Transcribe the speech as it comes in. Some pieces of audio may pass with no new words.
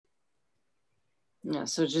Yeah,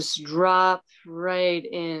 so just drop right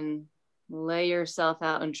in. Lay yourself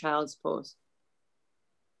out in child's pose.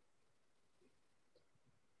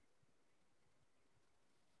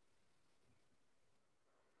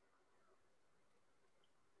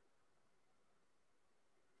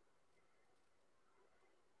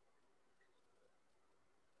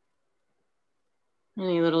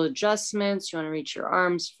 Any little adjustments? You want to reach your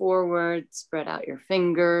arms forward, spread out your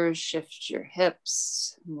fingers, shift your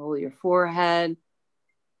hips, roll your forehead.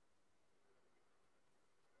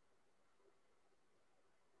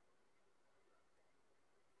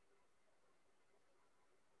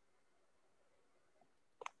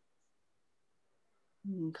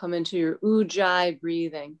 And come into your Ujjayi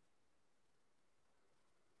breathing.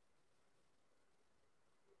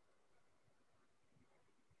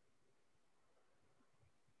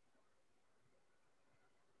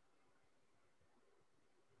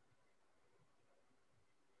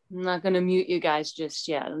 I'm not going to mute you guys just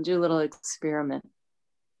yet. I'll do a little experiment.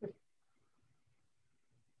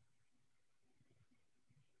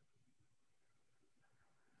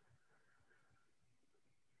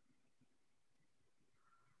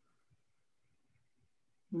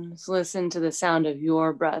 Just listen to the sound of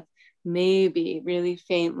your breath. Maybe really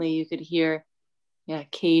faintly you could hear,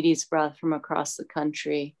 Katie's breath from across the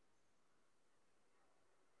country.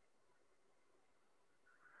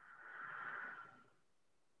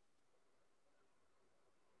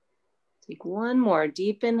 Take one more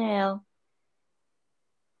deep inhale.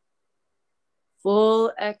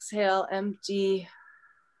 Full exhale, empty.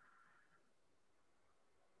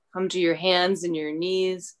 Come to your hands and your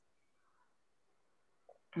knees.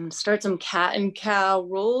 And start some cat and cow.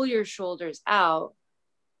 Roll your shoulders out.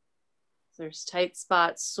 If there's tight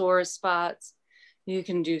spots, sore spots, you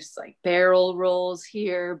can do like barrel rolls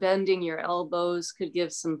here. Bending your elbows could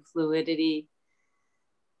give some fluidity.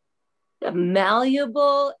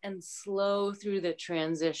 Malleable and slow through the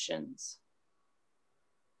transitions.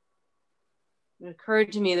 It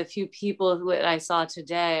occurred to me the few people that I saw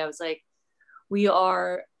today, I was like, we've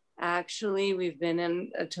been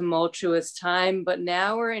in a tumultuous time, but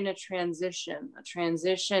now we're in a transition,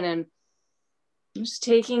 and just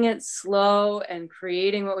taking it slow and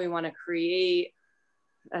creating what we want to create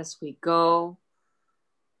as we go.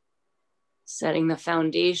 Setting the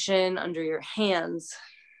foundation under your hands.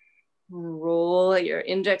 Roll your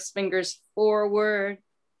index fingers forward.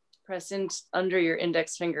 Press in under your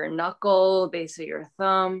index finger knuckle, base of your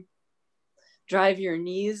thumb. Drive your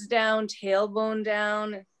knees down, tailbone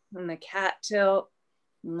down, and the cat tilt.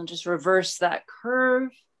 And then just reverse that curve.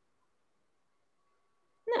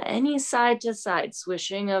 Any side to side,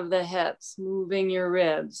 swishing of the hips, moving your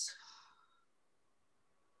ribs.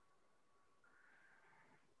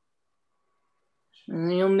 And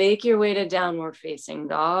then you'll make your way to downward facing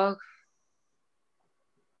dog.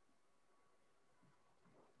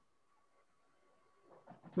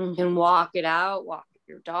 You can walk it out, walk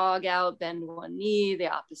your dog out, bend one knee, the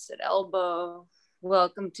opposite elbow.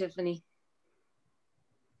 Welcome, Tiffany.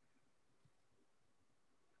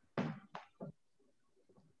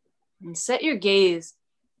 And set your gaze,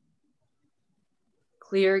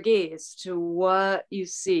 clear gaze to what you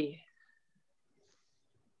see.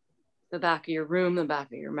 The back of your room, the back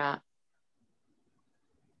of your mat.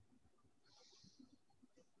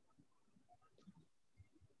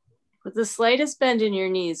 With the slightest bend in your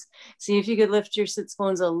knees, see if you could lift your sits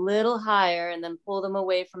bones a little higher and then pull them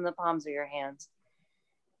away from the palms of your hands.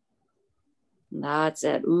 That's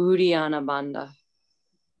it, Uddiyana Bandha.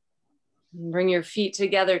 Bring your feet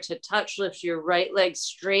together to touch, lift your right leg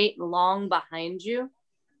straight and long behind you.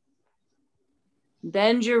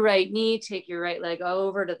 Bend your right knee, take your right leg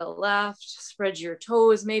over to the left, spread your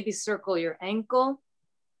toes, maybe circle your ankle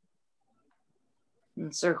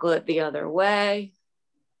and circle it the other way.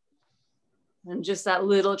 And just that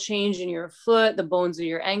little change in your foot, the bones of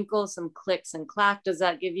your ankle, some clicks and clack. Does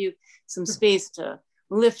that give you some space to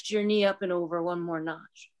lift your knee up and over one more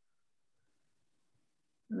notch?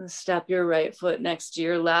 And step your right foot next to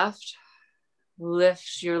your left.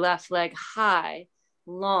 Lift your left leg high,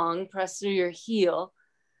 long, press through your heel.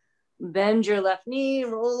 Bend your left knee,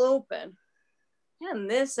 roll open. And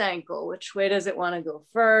this ankle, which way does it want to go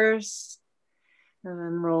first? And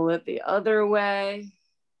then roll it the other way.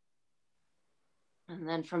 And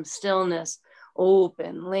then from stillness,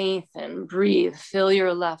 open, lengthen, breathe, fill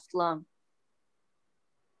your left lung.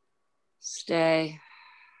 Stay.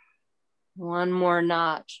 One more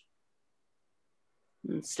notch.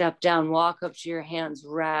 And step down, walk up to your hands,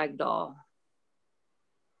 ragdoll.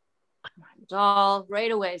 Ragdoll,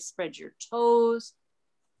 right away, spread your toes.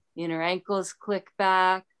 Inner ankles click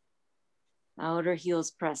back. Outer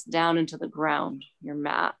heels press down into the ground, your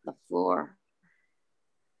mat, the floor.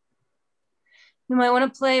 You might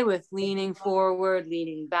want to play with leaning forward,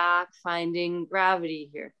 leaning back, finding gravity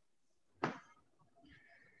here.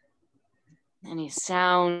 Any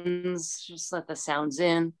sounds, just let the sounds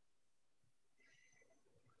in.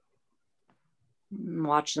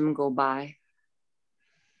 Watch them go by.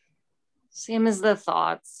 Same as the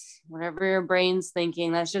thoughts. Whatever your brain's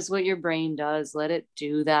thinking, that's just what your brain does. Let it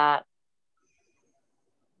do that.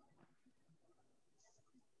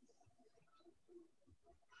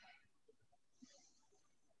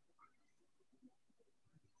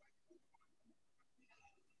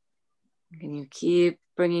 Can you keep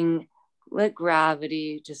let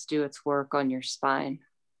gravity just do its work on your spine.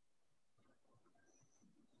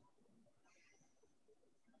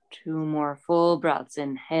 2 more full breaths.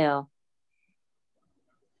 Inhale.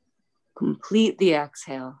 Complete the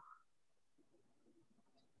exhale.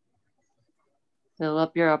 Fill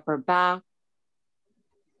up your upper back.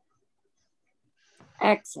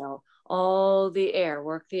 Exhale all the air.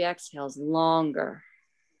 Work the exhales longer.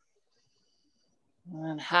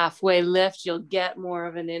 And halfway lift, you'll get more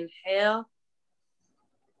of an inhale.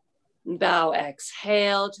 Bow,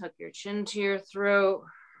 exhale, tuck your chin to your throat.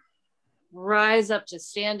 Rise up to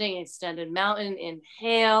standing extended mountain.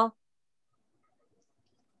 Inhale.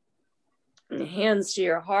 And hands to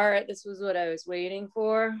your heart. This was what I was waiting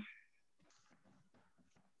for.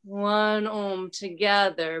 1 Om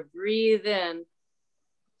together. Breathe in.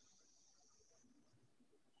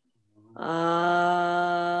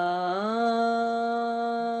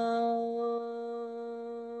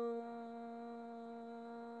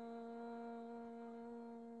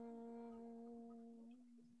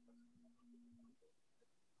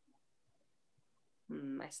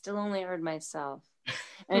 I still only heard myself.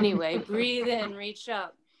 Anyway, breathe in, reach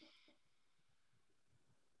up.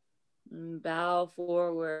 Bow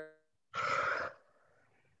forward.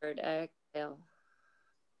 Exhale.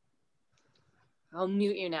 I'll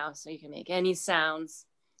mute you now so you can make any sounds.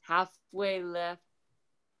 Halfway lift.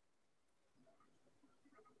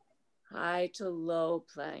 High to low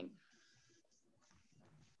plank.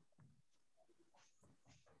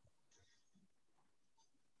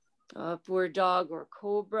 Upward dog or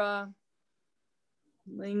cobra.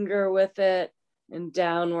 Linger with it. And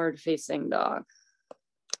downward facing dog.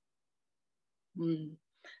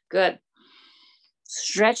 Good.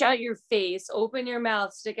 Stretch out your face, open your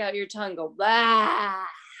mouth, stick out your tongue, go blah.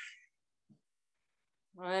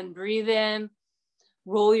 And breathe in,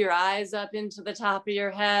 roll your eyes up into the top of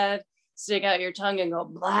your head, stick out your tongue and go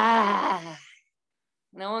blah.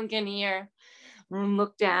 No one can hear.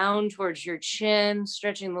 Look down towards your chin,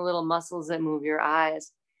 stretching the little muscles that move your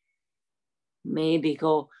eyes. Maybe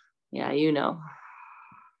go, yeah, you know.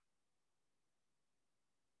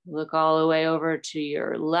 Look all the way over to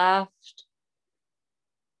your left.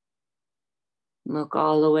 Look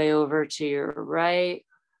all the way over to your right.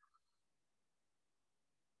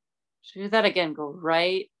 Do that again. Go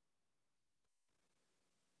right.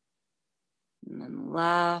 And then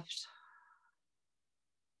left.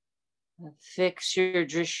 And fix your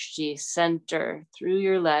drishti center through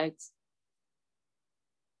your legs.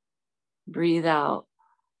 Breathe out.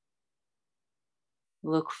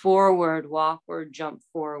 Look forward, walkward, jump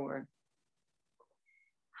forward.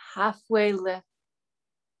 Halfway lift.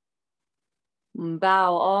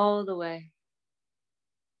 Bow all the way.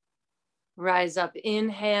 Rise up,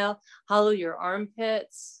 inhale, hollow your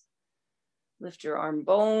armpits, lift your arm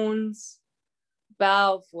bones,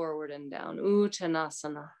 bow forward and down,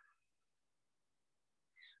 Uttanasana.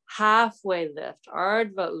 Halfway lift,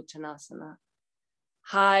 Ardha Uttanasana.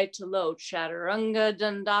 High to low, Chaturanga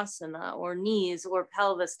Dandasana, or knees or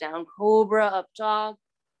pelvis down, Cobra up dog,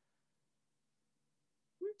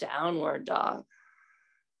 downward dog.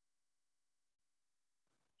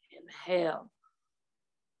 Inhale.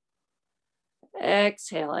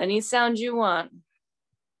 Exhale, any sound you want.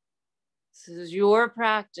 This is your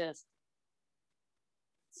practice.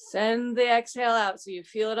 Send the exhale out so you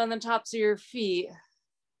feel it on the tops of your feet.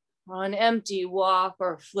 On empty, walk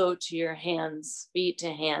or float to your hands, feet to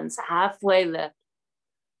hands, halfway lift.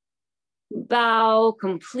 Bow,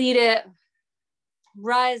 complete it.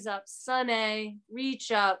 Rise up, Sane,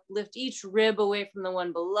 reach up, lift each rib away from the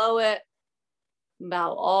one below it.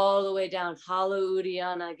 Bow all the way down, Hollow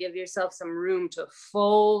Uddiyana. Give yourself some room to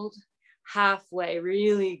fold halfway,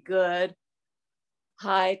 really good.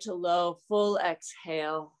 High to low, full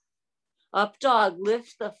exhale. Up dog,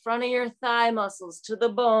 lift the front of your thigh muscles to the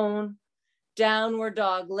bone. Downward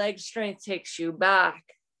dog, leg strength takes you back.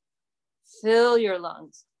 Fill your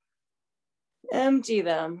lungs. Empty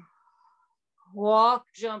them. Walk,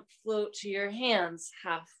 jump, float to your hands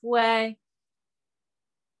halfway.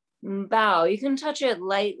 And bow. You can touch it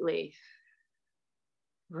lightly.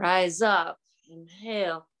 Rise up.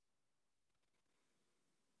 Inhale.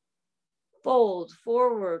 Fold,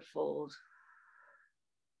 forward fold.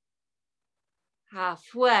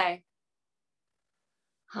 Halfway.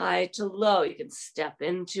 High to low. You can step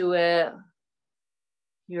into it.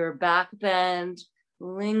 Your back bend.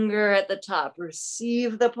 Linger at the top.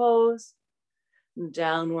 Receive the pose.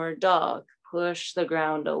 Downward dog. Push the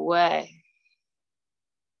ground away.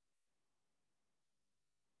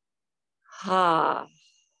 Ha.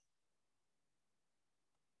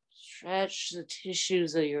 Stretch the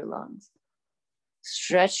tissues of your lungs.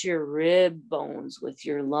 Stretch your rib bones with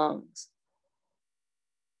your lungs.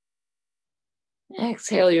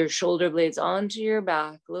 Exhale your shoulder blades onto your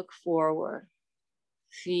back. Look forward.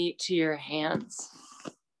 Feet to your hands.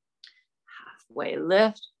 Halfway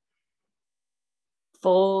lift.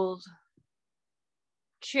 Fold.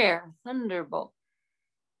 Chair. Thunderbolt.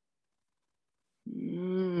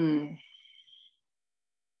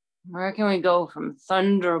 Where can we go from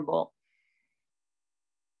thunderbolt?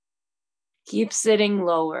 Keep sitting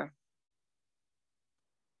lower.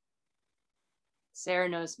 Sarah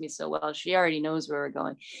knows me so well. She already knows where we're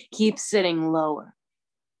going. Keep sitting lower.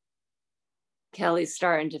 Kelly's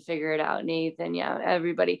starting to figure it out. Nathan, yeah,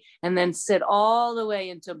 everybody. And then sit all the way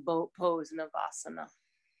into boat pose, Navasana.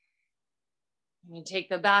 You take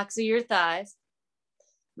the backs of your thighs.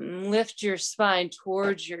 And lift your spine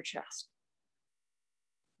towards your chest.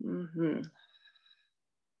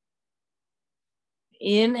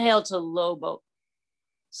 Inhale to low boat.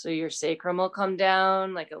 So your sacrum will come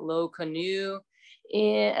down like a low canoe.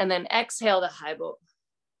 And then exhale to high boat.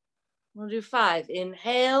 We'll do 5.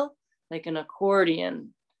 Inhale like an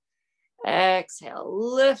accordion.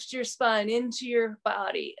 Exhale, lift your spine into your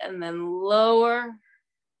body and then lower.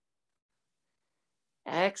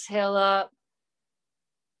 Exhale up.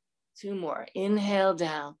 2 more. Inhale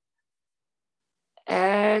down.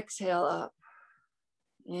 Exhale up.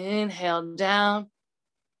 Inhale down.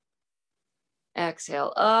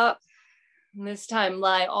 Exhale up. And this time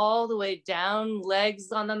lie all the way down,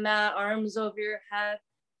 legs on the mat, arms over your head.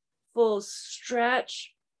 Full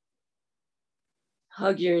stretch.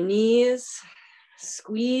 Hug your knees.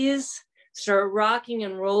 Squeeze. Start rocking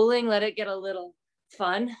and rolling. Let it get a little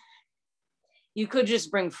fun. You could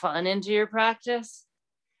just bring fun into your practice.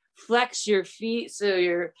 Flex your feet so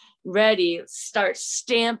you're ready. Start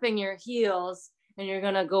stamping your heels and you're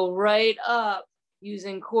gonna go right up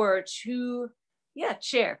using core to,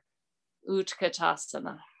 chair.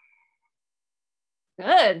 Utkatasana.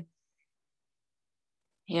 Good.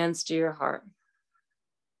 Hands to your heart.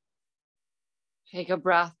 Take a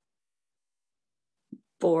breath.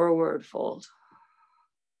 Forward fold.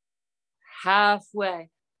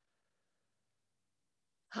 Halfway.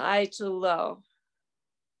 High to low.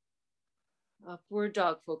 Upward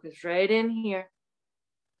dog, focus right in here.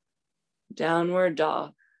 Downward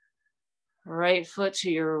dog. Right foot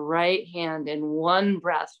to your right hand in one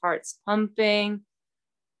breath. Heart's pumping.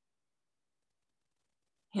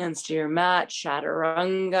 Hands to your mat,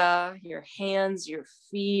 chaturanga. Your hands, your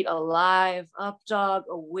feet alive. Up dog,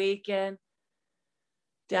 awaken.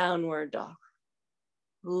 Downward dog.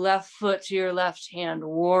 Left foot to your left hand,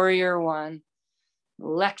 warrior 1.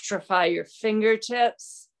 Electrify your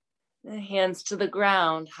fingertips. Hands to the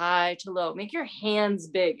ground, high to low. Make your hands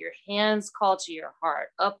big. Your hands call to your heart.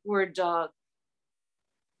 Upward dog.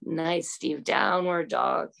 Nice, Steve. Downward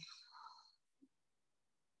dog.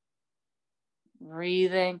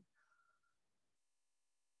 Breathing.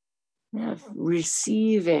 Now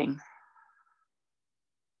receiving.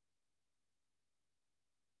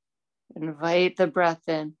 Invite the breath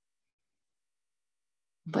in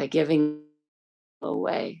by giving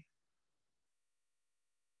away.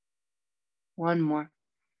 1 more.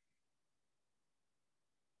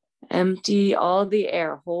 Empty all the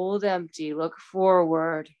air. Hold empty. Look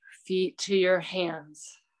forward. Feet to your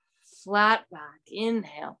hands. Flat back.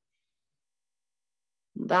 Inhale.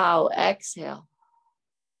 Bow. Exhale.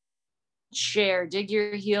 Chair. Dig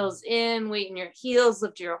your heels in. Weight in your heels.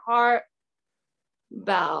 Lift your heart.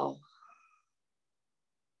 Bow.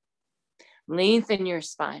 Lengthen your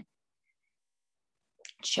spine.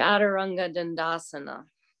 Chaturanga Dandasana.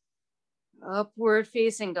 Upward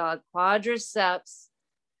facing dog, quadriceps.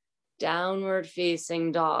 Downward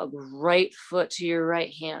facing dog, right foot to your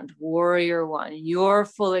right hand, warrior 1. Your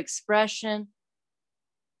full expression.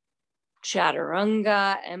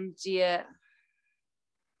 Chaturanga, empty it.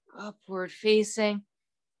 Upward facing.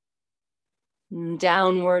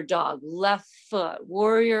 Downward dog, left foot,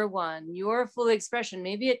 warrior one, your full expression.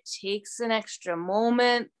 Maybe it takes an extra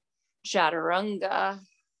moment. Chaturanga,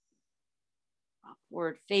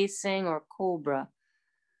 upward facing, or cobra.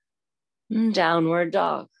 Downward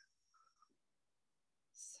dog.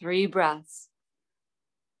 3 breaths.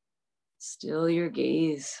 Still your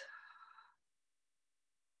gaze.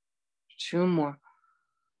 2 more.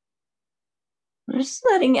 Just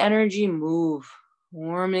letting energy move,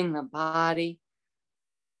 warming the body.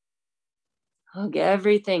 Hug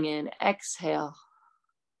everything in. Exhale.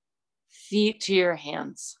 Feet to your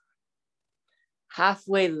hands.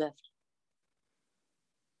 Halfway lift.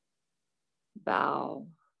 Bow.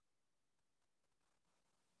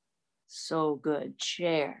 So good.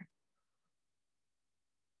 Chair.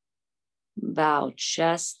 Bow,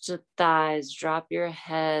 chest to thighs. Drop your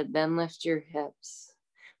head, then lift your hips.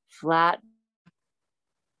 Flat.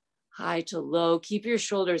 High to low. Keep your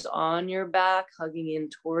shoulders on your back, hugging in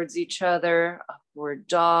towards each other. Upward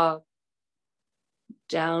dog.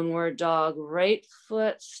 Downward dog. Right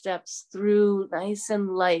foot steps through, nice and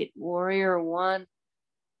light. Warrior one.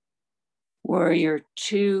 Warrior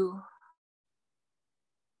two.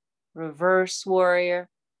 Reverse warrior.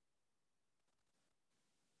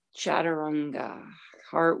 Chaturanga.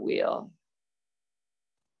 Cartwheel.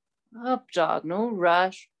 Up dog, no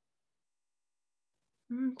rush.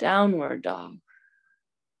 Downward dog.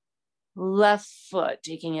 Left foot,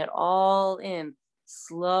 taking it all in.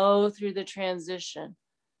 Slow through the transition.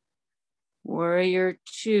 Warrior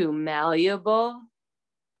two, malleable.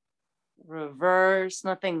 Reverse,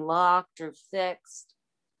 nothing locked or fixed.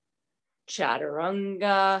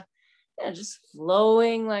 Chaturanga, and just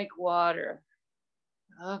flowing like water.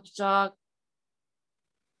 Up dog.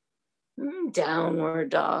 Downward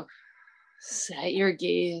dog. Set your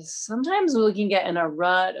gaze. Sometimes we can get in a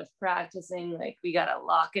rut of practicing, like we got to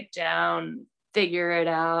lock it down, figure it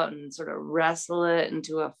out, and sort of wrestle it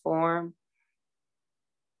into a form.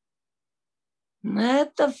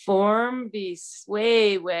 Let the form be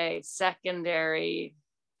way, way secondary,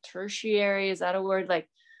 tertiary. Is that a word? Like,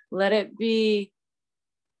 let it be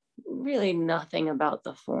really nothing about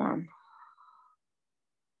the form.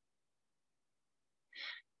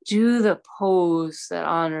 Do the pose that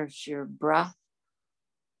honors your breath.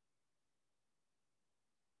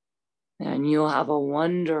 And you'll have a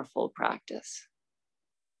wonderful practice,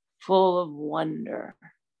 full of wonder.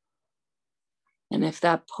 And if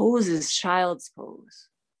that pose is child's pose,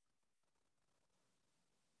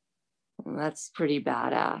 well, that's pretty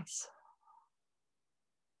badass.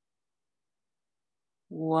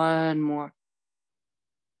 One more.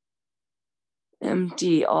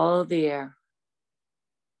 Empty all the air.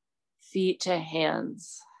 Feet to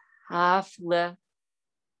hands. Half lift.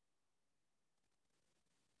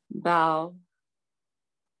 Bow.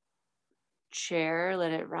 Chair.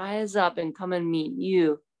 Let it rise up and come and meet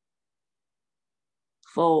you.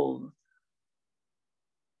 Fold.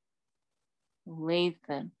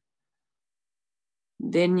 Lengthen.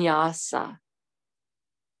 Vinyasa.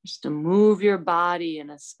 Just to move your body in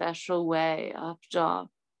a special way. Up dog.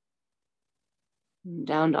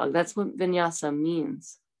 Down dog. That's what vinyasa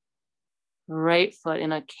means. Right foot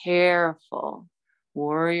in a careful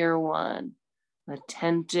warrior one.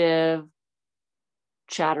 Attentive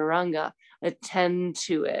chaturanga. Attend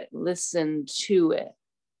to it. Listen to it.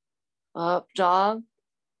 Up dog.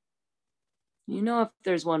 You know if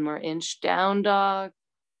there's one more inch. Down dog.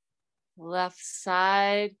 Left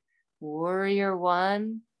side. Warrior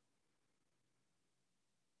one.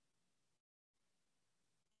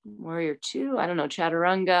 Warrior two. I don't know.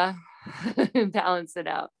 Chaturanga. Balance it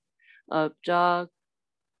out. Up dog.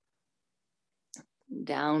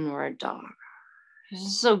 Downward dog.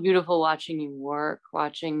 It's so beautiful watching you work,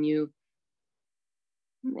 watching you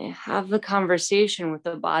have the conversation with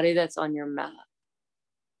the body that's on your mat.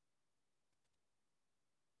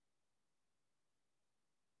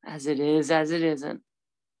 As it is, as it isn't.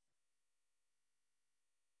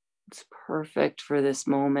 It's perfect for this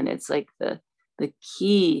moment. It's like the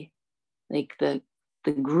key, like the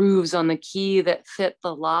grooves on the key that fit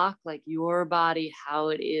the lock, like your body, how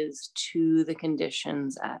it is to the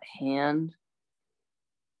conditions at hand.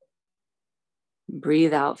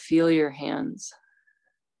 Breathe out, feel your hands.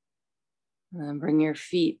 And then bring your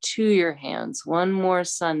feet to your hands. One more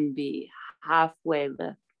sun bee, halfway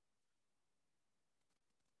lift.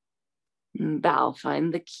 And bow,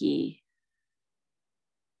 find the key.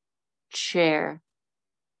 Chair.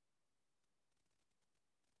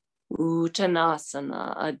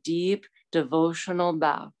 Uttanasana, a deep devotional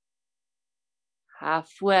bow.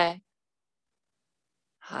 Halfway.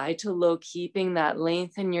 High to low, keeping that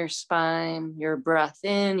length in your spine, your breath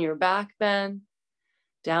in, your back bend.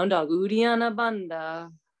 Down dog, Uddiyana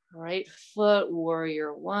Bandha. Right foot,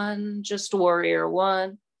 warrior one, just warrior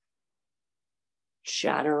one.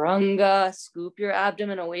 Chaturanga, scoop your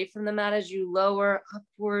abdomen away from the mat as you lower.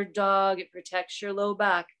 Upward dog, it protects your low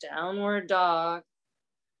back. Downward dog.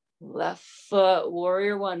 Left foot,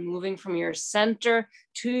 warrior one, moving from your center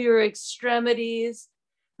to your extremities.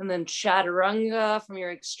 And then chaturanga from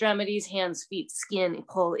your extremities, hands, feet, skin.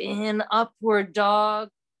 Pull in, upward dog.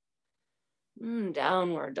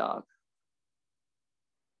 Downward dog.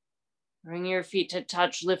 Bring your feet to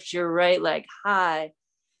touch, lift your right leg high.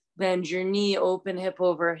 Bend your knee, open hip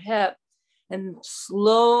over hip. And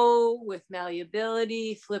slow with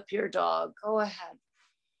malleability, flip your dog. Go ahead.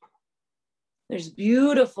 There's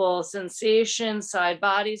beautiful sensation, side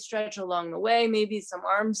body stretch along the way. Maybe some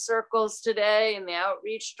arm circles today in the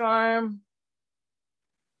outreached arm.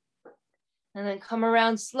 And then come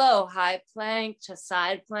around slow, high plank to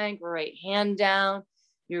side plank, right hand down.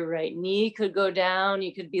 Your right knee could go down.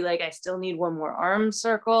 You could be like, I still need one more arm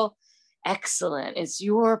circle. Excellent. It's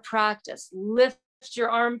your practice. Lift your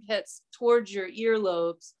armpits towards your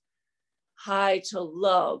earlobes, high to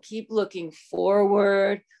low. Keep looking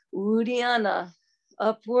forward. Uddiyana,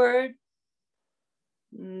 upward,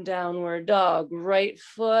 downward dog. Right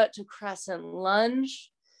foot to crescent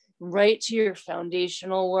lunge, right to your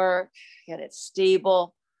foundational work. Get it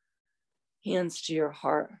stable. Hands to your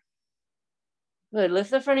heart. Good.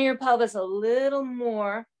 Lift the front of your pelvis a little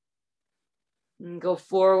more. And go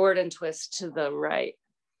forward and twist to the right.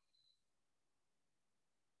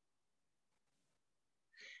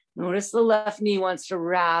 Notice the left knee wants to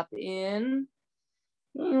wrap in.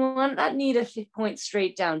 You want that knee to point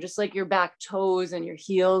straight down, just like your back toes and your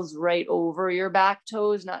heels right over your back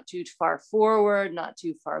toes, not too far forward, not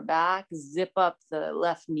too far back. Zip up the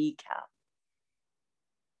left kneecap.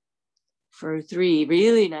 For 3,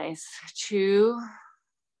 really nice. 2,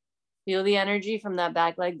 feel the energy from that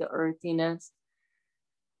back leg, the earthiness.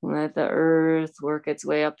 Let the earth work its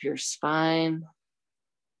way up your spine.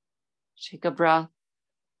 Take a breath.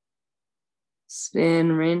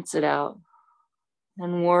 Spin, rinse it out.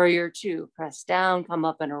 And warrior 2, press down, come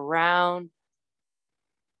up and around.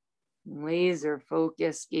 Laser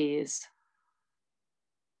focus gaze.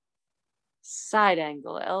 Side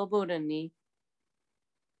angle, elbow to knee.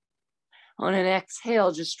 On an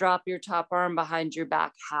exhale, just drop your top arm behind your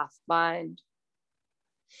back, half bind.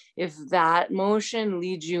 If that motion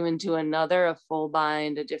leads you into another, a full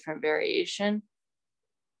bind, a different variation,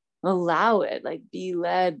 allow it, like be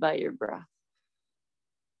led by your breath.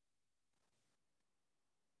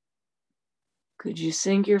 Could you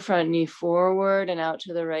sink your front knee forward and out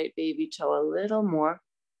to the right baby toe a little more?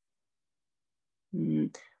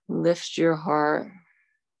 Lift your heart.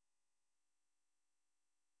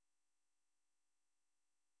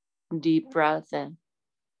 Deep breath in.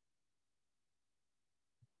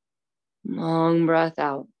 Long breath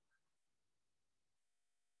out.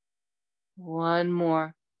 One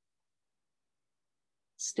more.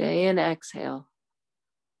 Stay and exhale.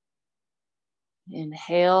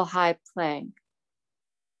 Inhale, high plank.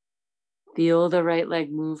 Feel the right leg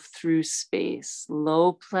move through space.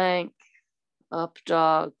 Low plank, up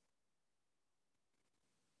dog,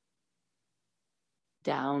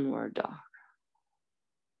 downward dog.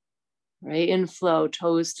 Right in flow,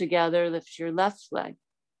 toes together, lift your left leg.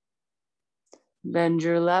 Bend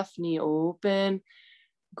your left knee open.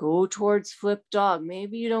 Go towards flip dog.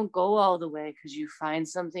 Maybe you don't go all the way because you find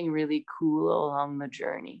something really cool along the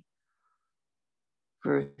journey.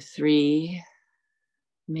 For 3,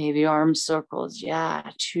 maybe arm circles. Yeah,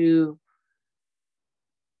 2.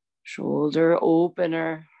 Shoulder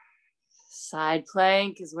opener. Side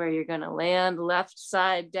plank is where you're going to land. Left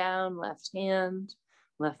side down, left hand,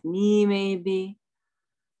 left knee maybe.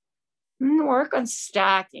 And work on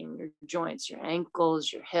stacking your joints, your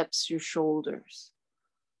ankles, your hips, your shoulders.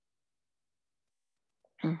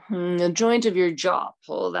 The joint of your jaw,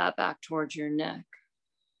 pull that back towards your neck.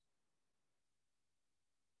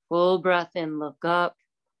 Full breath in, look up.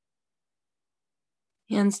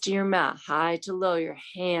 Hands to your mat, high to low, your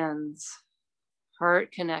hands.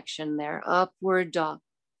 Heart connection there, upward dog.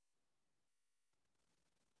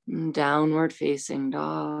 And downward facing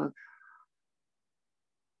dog.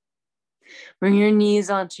 Bring your knees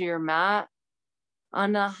onto your mat.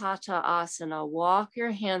 Anahata Asana, walk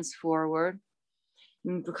your hands forward.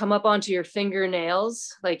 And come up onto your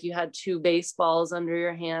fingernails like you had 2 baseballs under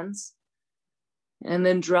your hands. And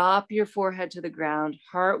then drop your forehead to the ground.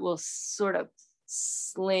 Heart will sort of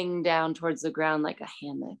sling down towards the ground like a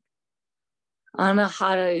hammock.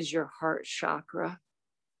 Anahata is your heart chakra.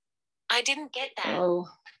 I didn't get that. Oh,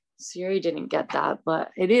 Siri didn't get that,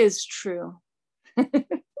 but it is true.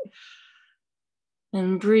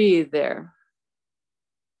 And breathe there.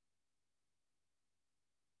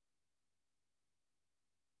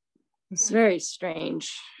 It's very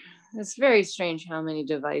strange. It's very strange how many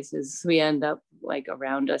devices we end up like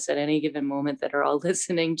around us at any given moment that are all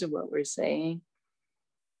listening to what we're saying.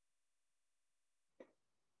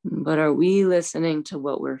 But are we listening to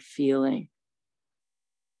what we're feeling?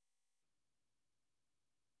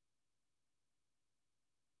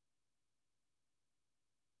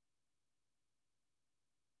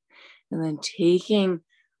 And then taking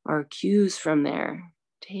our cues from there,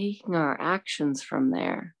 taking our actions from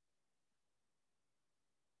there.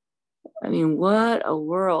 I mean, what a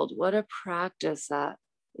world, what a practice that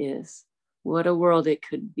is. What a world it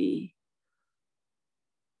could be.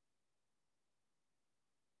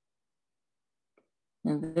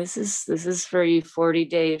 And this is for you 40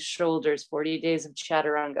 days shoulders, 40 days of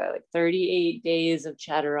chaturanga, like 38 days of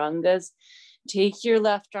chaturangas. Take your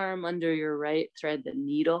left arm under your right, thread the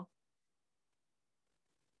needle.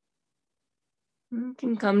 You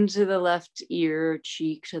can come to the left ear,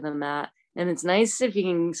 cheek to the mat. And it's nice if you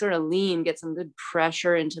can sort of lean, get some good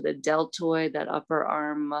pressure into the deltoid, that upper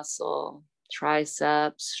arm muscle,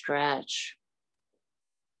 triceps, stretch.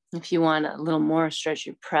 If you want a little more stretch,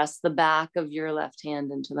 you press the back of your left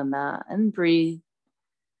hand into the mat and breathe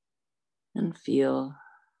and feel.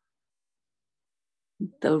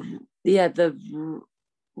 The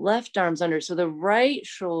left arm's under, so the right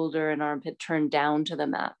shoulder and armpit turn down to the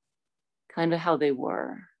mat, kind of how they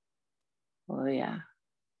were. Oh yeah.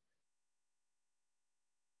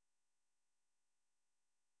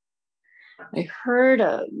 I heard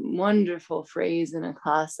a wonderful phrase in a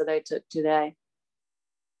class that I took today,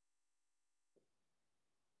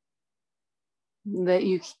 that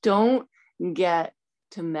you don't get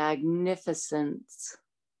to magnificence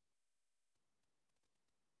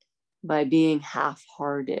by being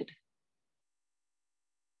half-hearted.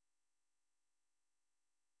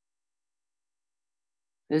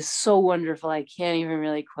 It's so wonderful. I can't even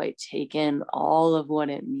really quite take in all of what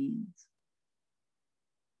it means.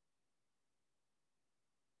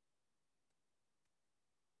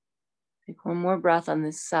 Take one more breath on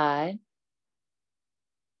this side.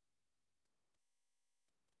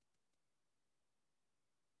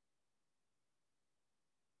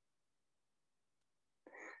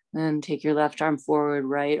 Then take your left arm forward,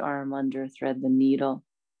 right arm under, thread the needle.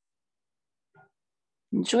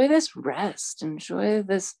 Enjoy this rest. Enjoy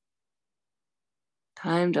this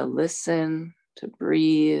time to listen, to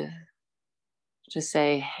breathe, to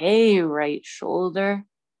say, hey, right shoulder,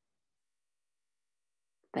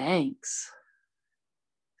 thanks.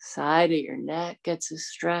 Side of your neck gets a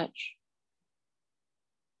stretch.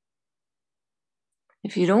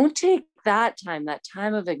 If you don't take that time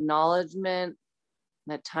of acknowledgement,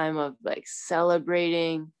 that time of like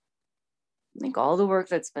celebrating, like all the work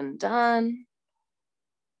that's been done,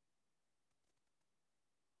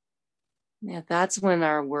 yeah, that's when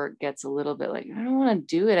our work gets a little bit like, I don't want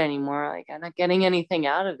to do it anymore. Like, I'm not getting anything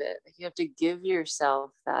out of it. Like, you have to give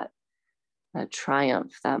yourself that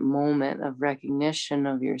triumph, that moment of recognition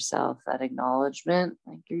of yourself, that acknowledgement,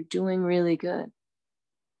 like you're doing really good.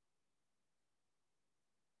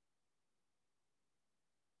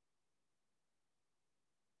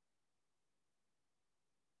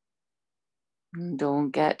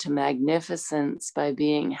 Don't get to magnificence by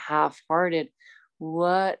being half-hearted.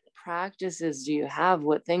 What practices do you have?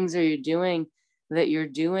 What things are you doing that you're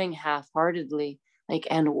doing half-heartedly? Like,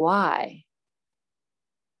 and why?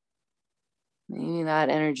 Maybe that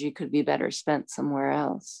energy could be better spent somewhere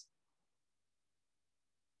else.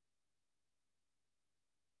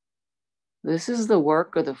 This is the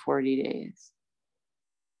work of the 40 days.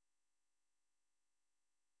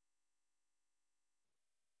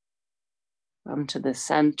 Come to the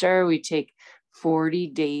center. We take 40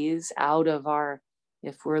 days out of our,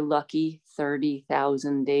 if we're lucky,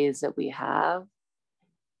 30,000 days that we have,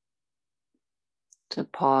 to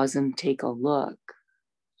pause and take a look.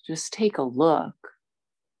 Just take a look.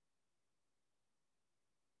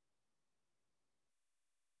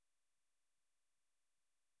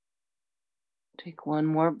 Take one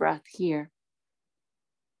more breath here.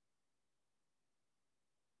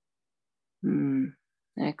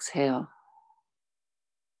 Exhale.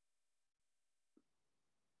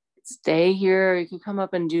 Stay here. You could come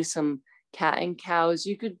up and do some cat and cows.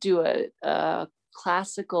 You could do a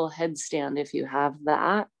classical headstand if you have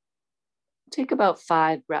that. Take about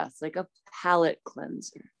 5 breaths, like a palate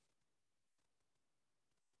cleanser.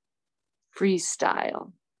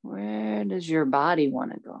 Freestyle. Where does your body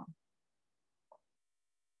want to go?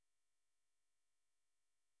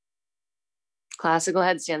 Classical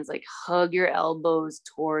headstands, like hug your elbows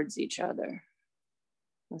towards each other.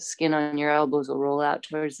 The skin on your elbows will roll out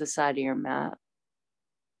towards the side of your mat.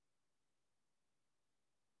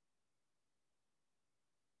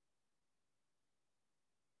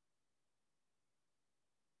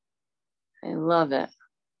 I love it.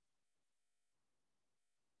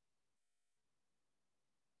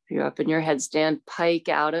 If you're up in your headstand, pike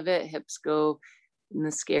out of it, hips go in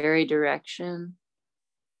the scary direction.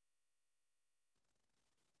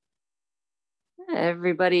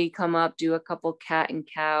 Everybody come up, do a couple cat and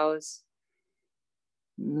cows.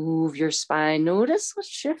 Move your spine. Notice what's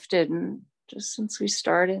shifted just since we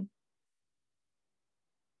started.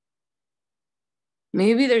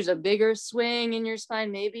 Maybe there's a bigger swing in your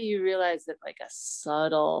spine. Maybe you realize that like a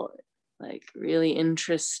subtle, like really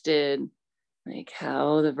interested, like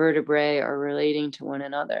how the vertebrae are relating to one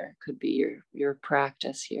another could be your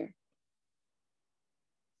practice here.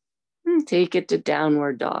 And take it to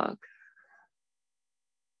downward dog.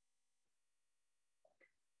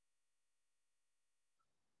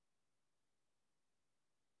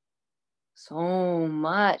 So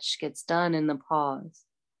much gets done in the pause.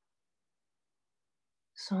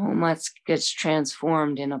 So much gets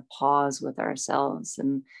transformed in a pause with ourselves,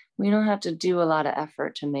 and we don't have to do a lot of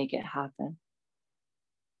effort to make it happen.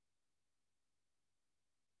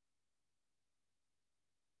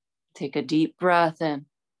 Take a deep breath in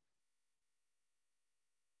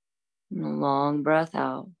and a long breath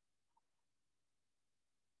out.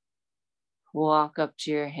 Walk up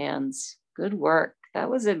to your hands. Good work. That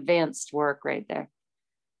was advanced work right there.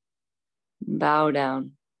 Bow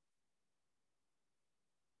down.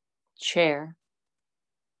 Chair.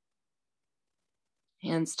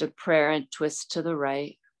 Hands to prayer and twist to the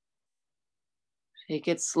right. Take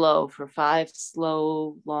it slow for 5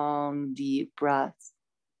 slow, long, deep breaths.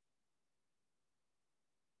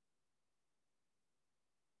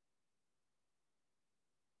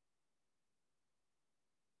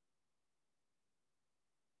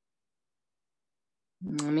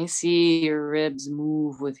 Let me see your ribs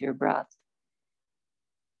move with your breath.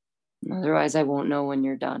 Otherwise, I won't know when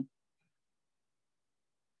you're done.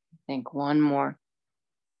 Think one more.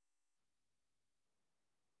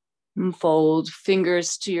 And fold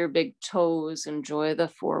fingers to your big toes. Enjoy the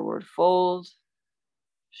forward fold.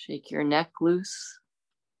 Shake your neck loose.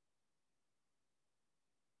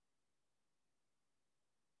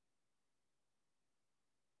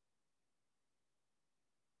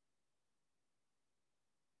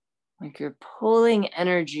 Like you're pulling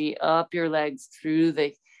energy up your legs through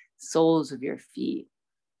the soles of your feet.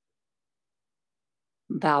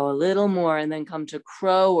 Bow a little more and then come to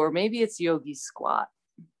crow, or maybe it's yogi squat.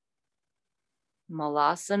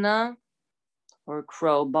 Malasana or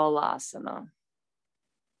crow balasana.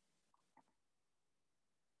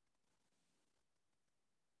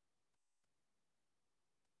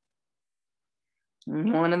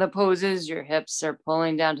 In one of the poses, your hips are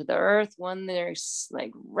pulling down to the earth. One, they're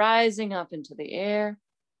like rising up into the air.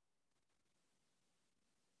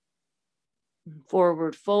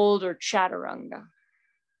 Forward fold or chaturanga.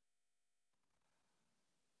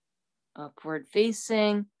 Upward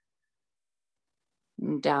facing.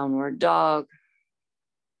 Downward dog.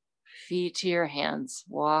 Feet to your hands.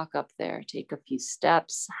 Walk up there. Take a few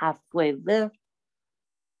steps. Halfway lift.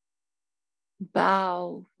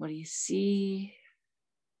 Bow. What do you see?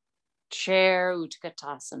 Chair,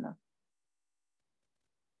 Utkatasana.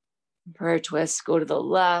 Prayer twist, go to the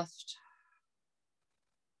left.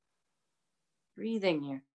 Breathing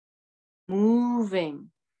here. Moving.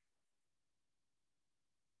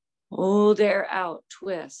 Hold air out,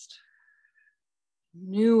 twist.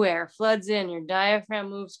 New air floods in. Your diaphragm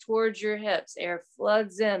moves towards your hips. Air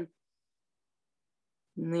floods in.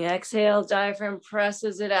 And the exhale, diaphragm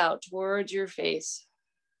presses it out towards your face.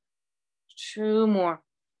 2 more.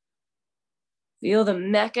 Feel the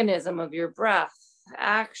mechanism of your breath,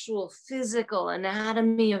 actual physical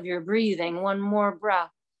anatomy of your breathing. 1 more breath.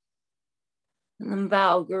 And then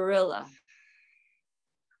bow, gorilla.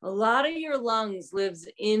 A lot of your lungs lives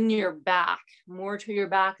in your back, more to your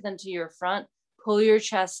back than to your front. Pull your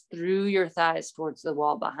chest through your thighs towards the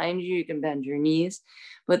wall behind you. You can bend your knees,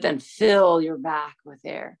 but then fill your back with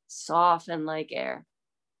air. Soften like air.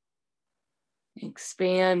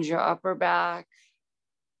 Expand your upper back.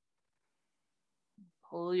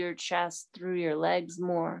 Pull your chest through your legs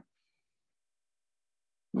more.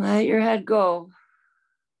 Let your head go.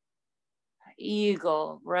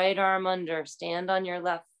 Eagle, right arm under. Stand on your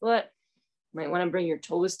left foot. Might want to bring your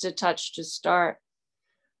toes to touch to start.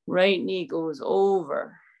 Right knee goes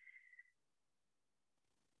over.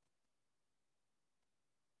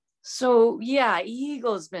 So yeah,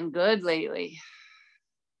 eagle's been good lately.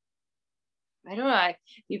 I don't know.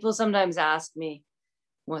 People sometimes ask me,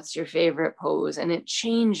 what's your favorite pose? And it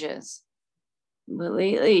changes. But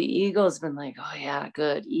lately, eagle's been like, oh yeah,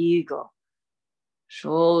 good, eagle.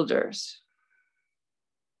 Shoulders.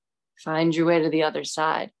 Find your way to the other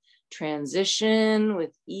side. Transition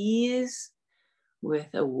with ease, with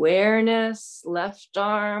awareness. Left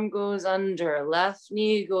arm goes under, left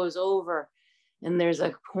knee goes over. And there's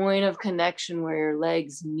a point of connection where your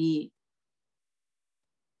legs meet.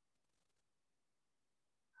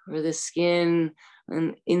 Where the skin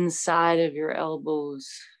and inside of your elbows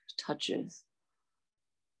touches.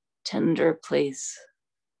 Tender place.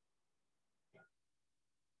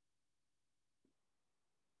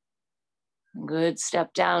 Good.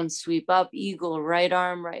 Step down, sweep up, eagle, right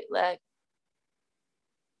arm, right leg.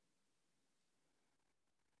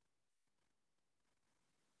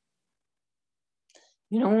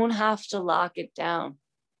 You don't have to lock it down.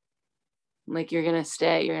 Like you're going to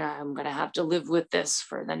stay, I'm going to have to live with this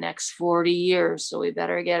for the next 40 years. So we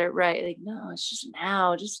better get it right. Like, no, it's just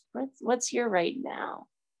now. Just what's here right now.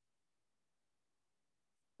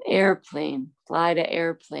 Airplane, fly to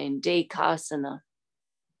airplane, Dekasana.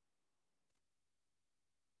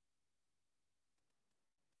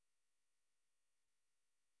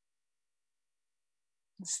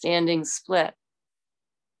 Standing split.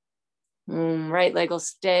 Right leg will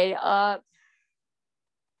stay up.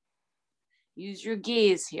 Use your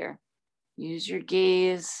gaze here. Use your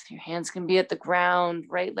gaze. Your hands can be at the ground.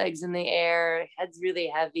 Right leg's in the air. Head's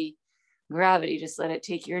really heavy. Gravity, just let it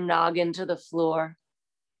take your noggin to the floor.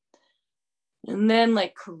 And then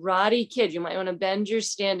like Karate Kid, you might want to bend your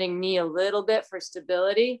standing knee a little bit for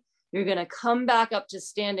stability. You're going to come back up to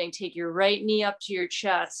standing. Take your right knee up to your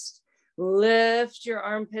chest. Lift your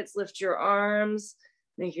armpits, lift your arms.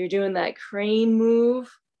 I think you're doing that crane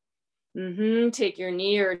move. Take your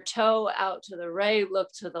knee or toe out to the right, look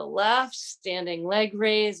to the left, standing leg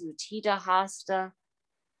raise, Utthita Hasta.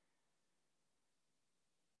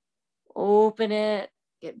 Open it,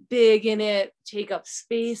 get big in it, take up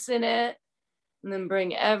space in it, and then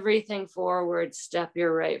bring everything forward, step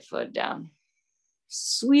your right foot down.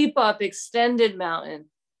 Sweep up, extended mountain.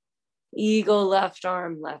 Eagle, left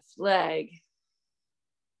arm, left leg.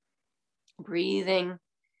 Breathing.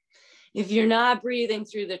 If you're not breathing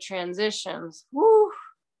through the transitions,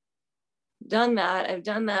 done that. I've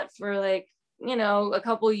done that for like, a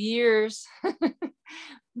couple years.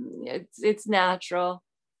 It's natural.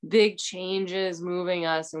 Big changes moving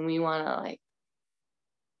us, and we want to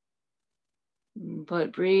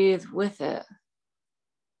but breathe with it.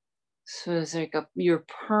 So it's like you're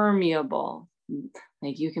permeable,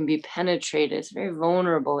 like you can be penetrated. It's very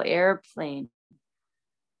vulnerable. Airplane.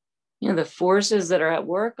 The forces that are at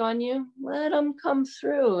work on you, let them come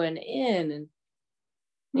through and in, and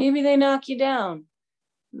maybe they knock you down.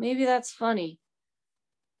 Maybe that's funny.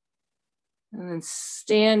 And then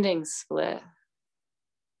standing split.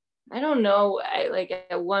 I don't know.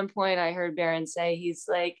 At one point I heard Baron say, he's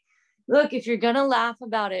like, look, if you're going to laugh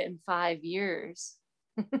about it in 5 years,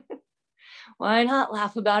 why not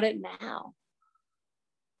laugh about it now?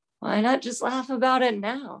 Why not just laugh about it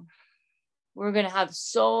now? We're going to have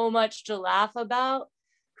so much to laugh about.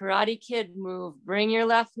 Karate Kid move. Bring your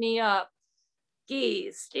left knee up.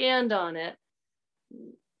 Gaze. Stand on it.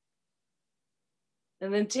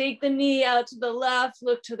 And then take the knee out to the left.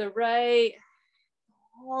 Look to the right.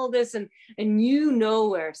 All this. And you know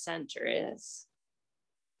where center is.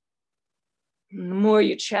 And the more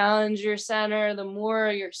you challenge your center, the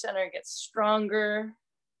more your center gets stronger.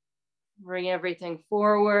 Bring everything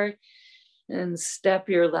forward. And step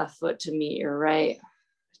your left foot to meet your right.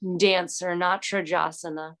 Dancer, not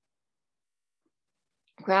Trajasana.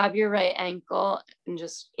 Grab your right ankle and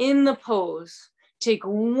just in the pose, take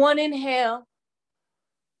one inhale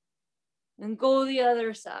and go the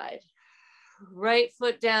other side. Right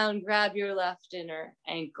foot down, grab your left inner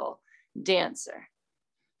ankle. Dancer,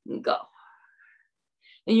 and go.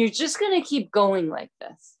 And you're just going to keep going like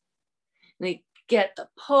this. Like get the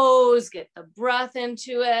pose, get the breath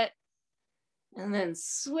into it. And then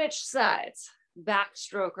switch sides,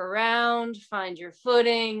 backstroke around, find your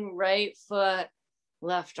footing, right foot,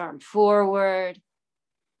 left arm forward.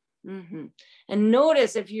 And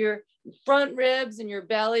notice if your front ribs and your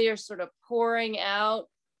belly are sort of pouring out,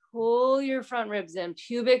 pull your front ribs in,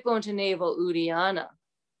 pubic bone to navel, Uddiyana.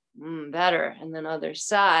 Better. And then other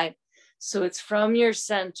side. So it's from your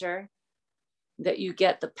center that you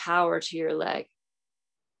get the power to your leg.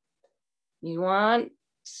 You want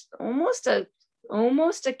almost a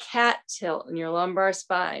cat tilt in your lumbar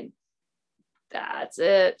spine. That's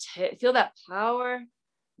it. Feel that power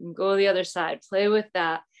and go the other side. Play with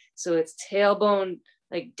that. So it's tailbone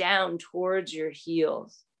like down towards your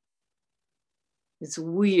heels. It's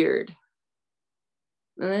weird.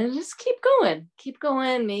 And then just keep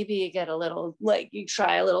going. Maybe you get a little, like you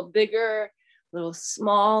try a little bigger, a little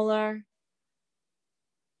smaller.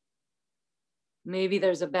 Maybe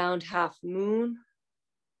there's a bound half moon.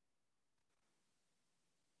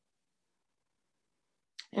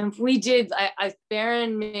 And if we did,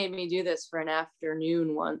 Baron made me do this for an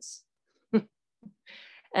afternoon once.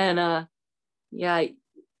 And yeah,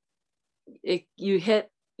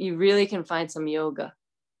 you really can find some yoga.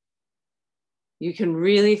 You can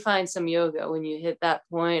really find some yoga when you hit that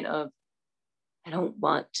point of, I don't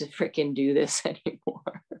want to freaking do this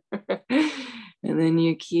anymore. And then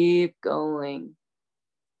you keep going.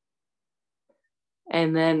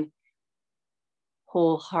 And then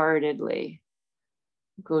wholeheartedly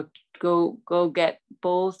go get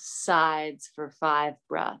both sides for 5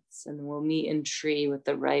 breaths, and we'll meet in tree with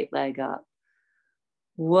the right leg up.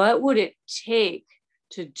 What would it take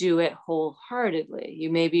to do it wholeheartedly?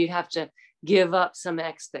 Maybe you have to give up some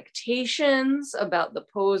expectations about the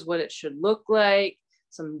pose, what it should look like,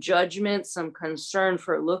 some judgment, some concern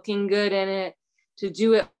for looking good in it, to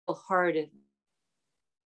do it wholeheartedly.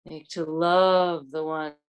 Like to love the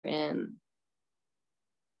one in.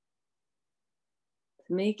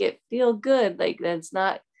 To make it feel good, like that's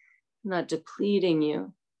not depleting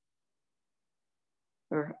you.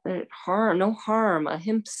 Or harm, no harm,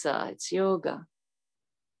 ahimsa, it's yoga.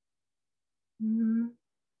 Mm-hmm.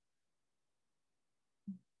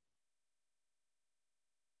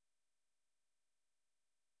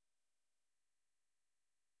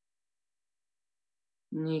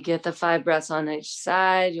 And you get the 5 breaths on each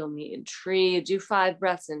side. You'll meet in tree. You do 5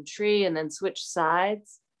 breaths in tree and then switch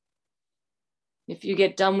sides. If you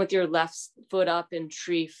get done with your left foot up in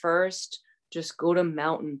tree first, just go to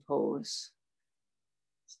mountain pose.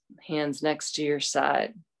 Hands next to your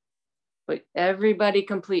side. But everybody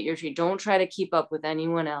complete your tree. Don't try to keep up with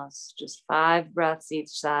anyone else. Just 5 breaths each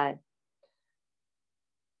side.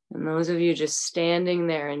 And those of you just standing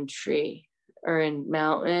there in tree or in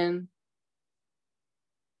mountain,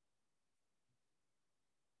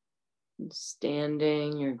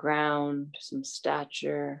 standing your ground, some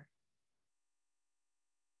stature,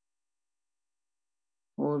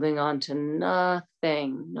 holding on to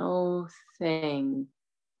nothing, no thing.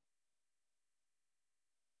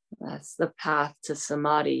 That's the path to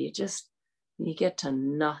samadhi. You get to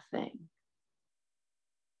nothing.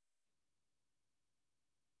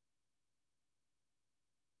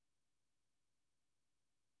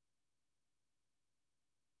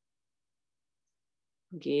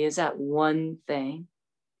 Gaze at one thing.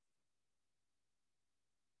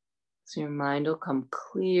 So your mind will come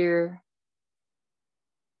clear.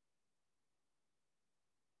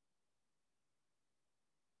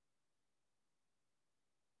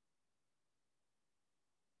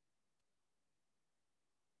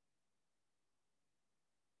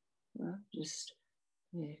 Just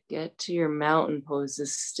get to your mountain pose, the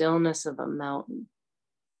stillness of a mountain.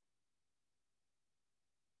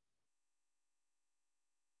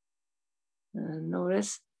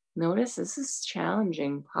 Notice this is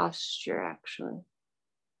challenging posture, actually.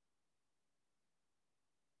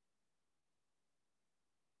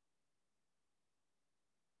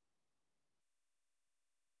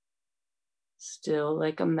 Still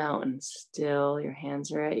like a mountain, still, your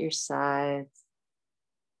hands are at your sides.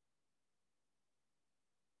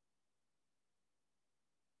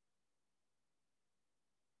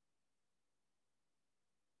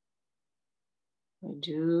 We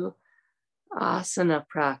do asana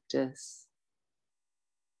practice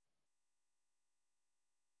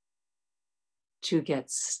to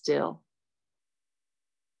get still.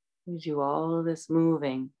 We do all of this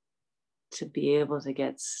moving to be able to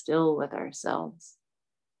get still with ourselves.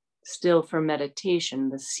 Still for meditation,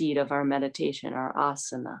 the seed of our meditation, our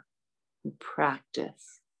asana. We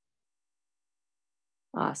practice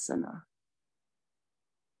asana.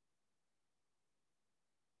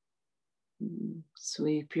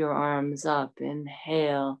 Sweep your arms up,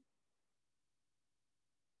 inhale.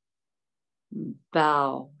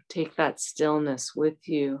 Bow, take that stillness with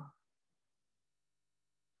you.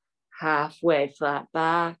 Halfway, flat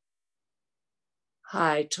back,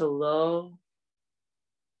 high to low.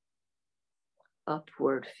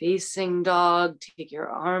 Upward facing dog, take your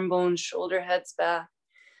arm bones, shoulder heads back.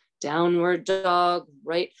 Downward dog,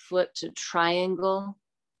 right foot to triangle.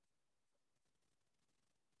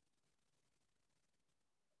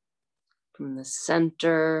 From the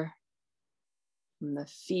center, from the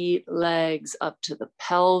feet, legs up to the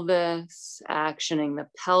pelvis, actioning the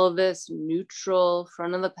pelvis, neutral,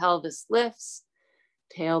 front of the pelvis lifts,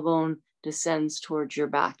 tailbone descends towards your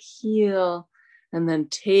back heel, and then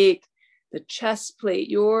take the chest plate,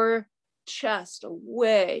 your chest,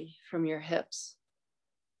 away from your hips.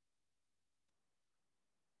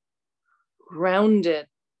 Grounded.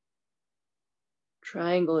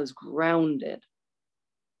 Triangle is grounded.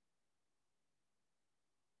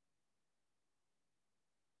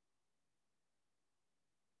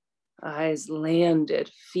 Eyes landed,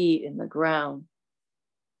 feet in the ground.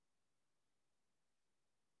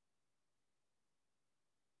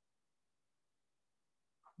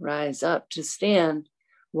 Rise up to stand.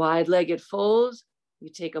 Wide-legged fold. You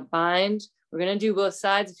take a bind. We're going to do both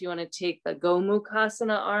sides. If you want to take the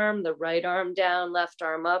Gomukhasana arm, the right arm down, left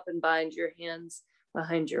arm up, and bind your hands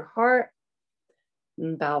behind your heart.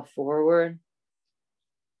 And bow forward.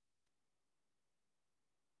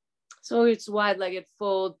 So it's wide-legged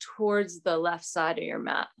fold towards the left side of your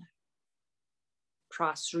mat.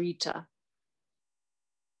 Prasrita.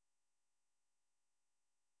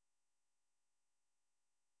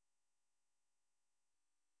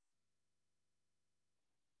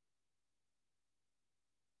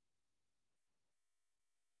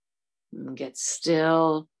 And get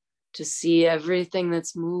still to see everything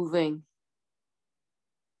that's moving.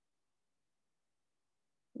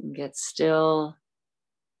 And get still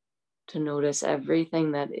to notice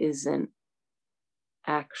everything that isn't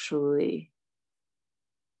actually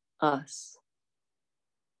us.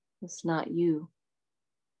 It's not you.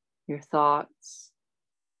 Your thoughts,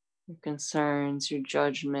 your concerns, your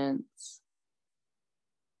judgments.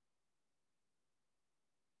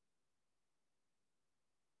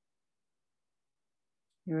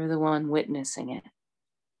 You're the one witnessing it.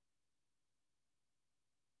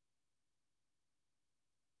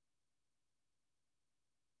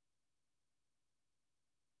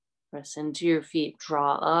 Press into your feet,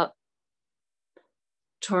 draw up.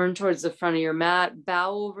 Turn towards the front of your mat,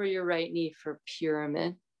 bow over your right knee for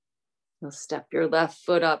pyramid. You'll step your left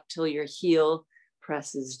foot up till your heel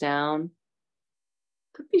presses down.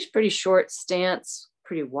 Could be pretty short stance,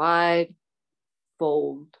 pretty wide.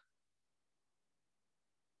 Fold.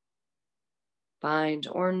 Bind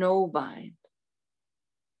or no bind.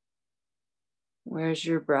 Where's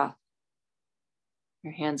your breath?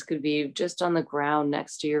 Your hands could be just on the ground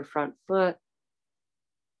next to your front foot.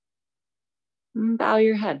 And bow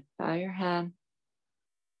your head, bow your head.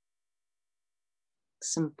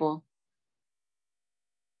 Simple.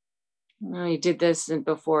 You did this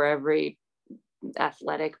before every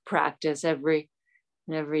athletic practice, every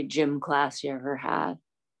gym class you ever had.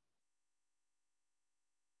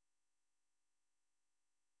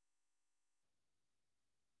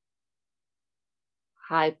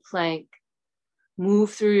 High plank.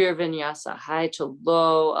 Move through your vinyasa, high to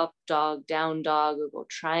low, up dog, down dog, or go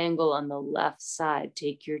triangle on the left side.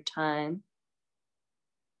 Take your time.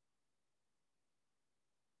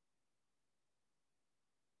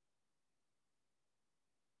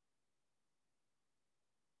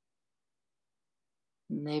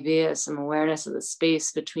 Maybe some awareness of the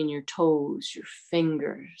space between your toes, your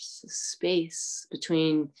fingers, the space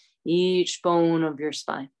between each bone of your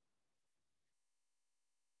spine.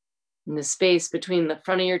 And the space between the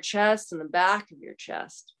front of your chest and the back of your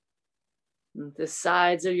chest. And the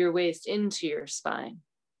sides of your waist into your spine.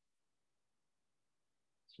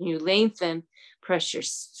 You lengthen, press your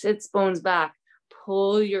sits bones back,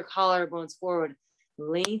 pull your collarbones forward,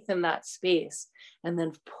 lengthen that space, and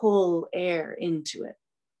then pull air into it.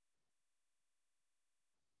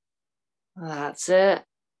 That's it.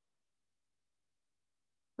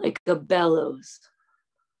 Like a bellows.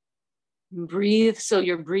 Breathe, so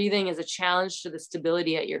your breathing is a challenge to the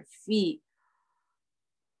stability at your feet.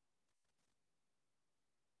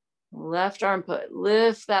 Left arm put,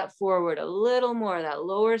 lift that forward a little more, that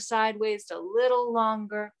lower side waist a little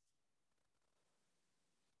longer.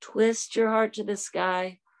 Twist your heart to the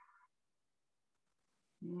sky.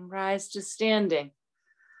 And rise to standing.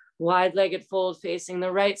 Wide-legged fold facing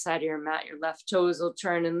the right side of your mat. Your left toes will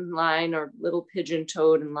turn in line or little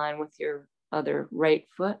pigeon-toed in line with your other right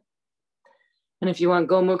foot. And if you want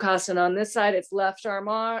Gomukhasana on this side, it's left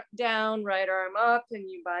arm down, right arm up, and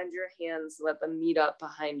you bind your hands, let them meet up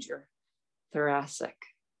behind your thoracic.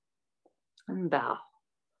 And bow.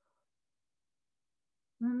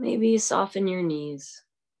 And maybe soften your knees.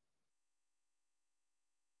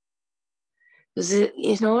 Because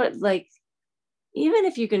you know what, like, even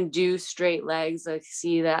if you can do straight legs, I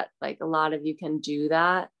see that like a lot of you can do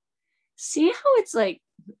that. See how it's like,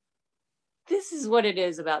 this is what it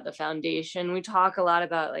is about the foundation. We talk a lot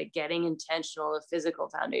about like getting intentional. The physical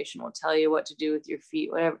foundation will tell you what to do with your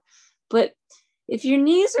feet, whatever. But if your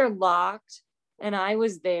knees are locked, and I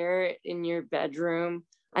was there in your bedroom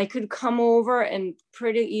I could come over and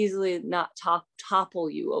pretty easily not topple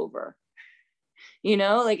you over. You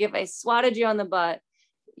know, like if I swatted you on the butt,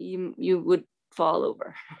 you would fall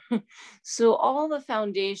over. So all the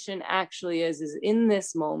foundation actually is in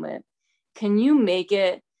this moment, can you make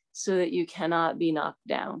it so that you cannot be knocked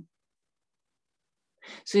down?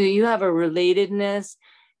 So you have a relatedness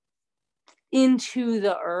into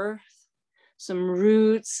the earth, some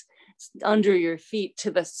roots under your feet to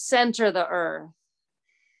the center of the earth,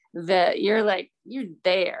 that you're like, you're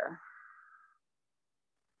there.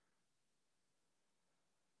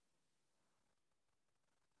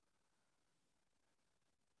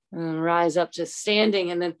 And rise up to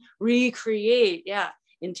standing and then recreate. Yeah.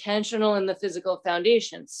 Intentional in the physical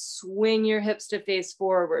foundation. Swing your hips to face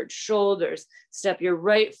forward, shoulders, step your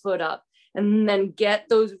right foot up, and then get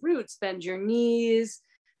those roots. Bend your knees,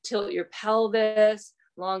 tilt your pelvis,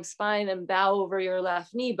 long spine, and bow over your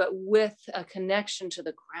left knee, but with a connection to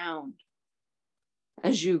the ground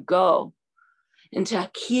as you go. And to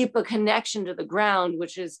keep a connection to the ground,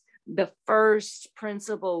 which is the first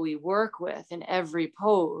principle we work with in every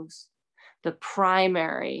pose, the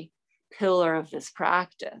primary pillar of this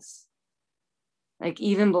practice. Like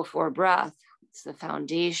even before breath, it's the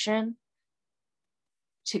foundation.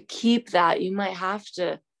 To keep that, you might have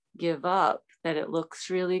to give up that it looks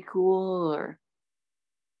really cool, or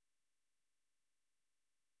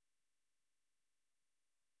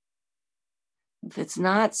if it's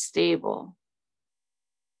not stable,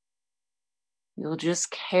 you'll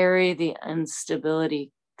just carry the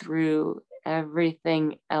instability through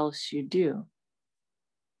everything else you do.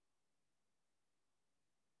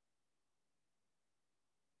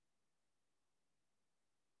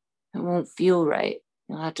 It won't feel right.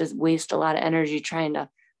 You'll have to waste a lot of energy trying to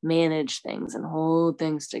manage things and hold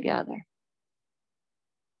things together.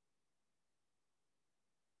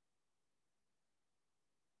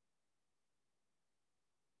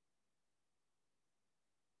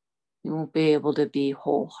 You won't be able to be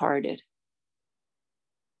wholehearted.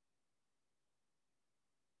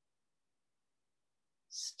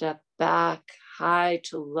 Step back, high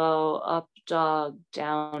to low, up dog,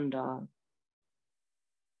 down dog.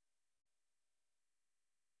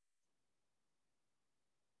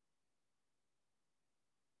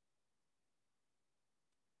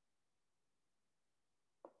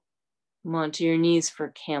 Come onto your knees for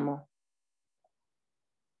camel.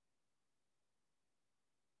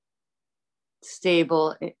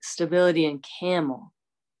 Stability in camel.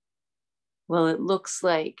 Well, it looks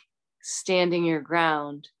like standing your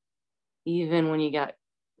ground, even when you got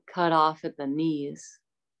cut off at the knees.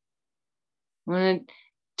 I'm going to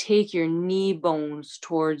take your knee bones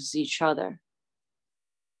towards each other.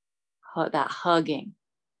 That hugging.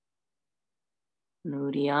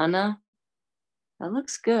 Uddiyana. That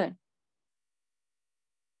looks good.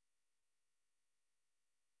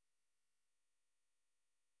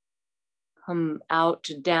 Come out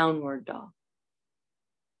to downward dog.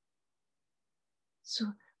 So,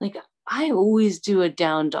 like, I always do a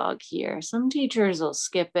down dog here. Some teachers will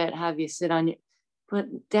skip it, have you sit on your, but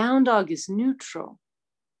down dog is neutral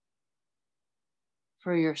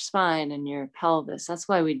for your spine and your pelvis. That's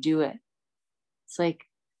why we do it. It's like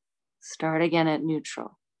start again at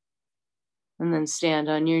neutral and then stand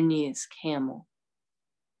on your knees, camel.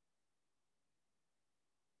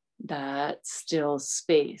 That still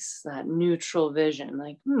space, that neutral vision,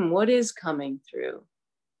 like, what is coming through?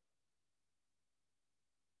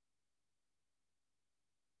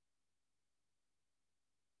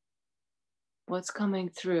 What's coming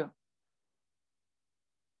through?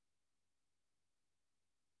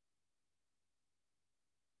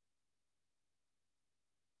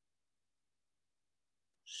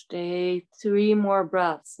 Stay 3 more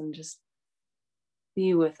breaths and just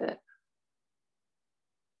be with it.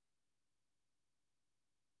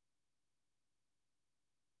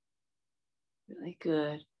 Really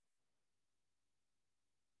good.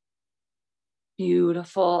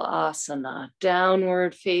 Beautiful asana,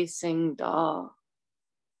 downward facing dog.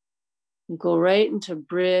 Go right into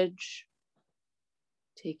bridge.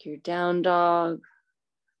 Take your down dog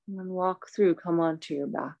and then walk through, come onto your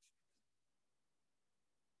back.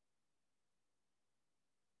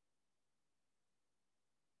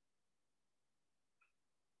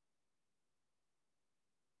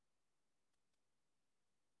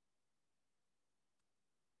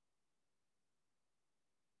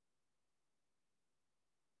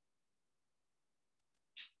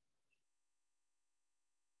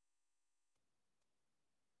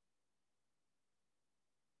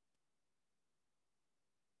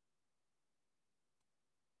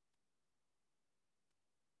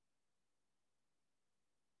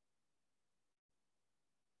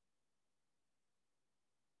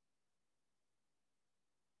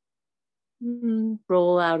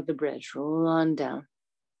 Roll out of the bridge, roll on down.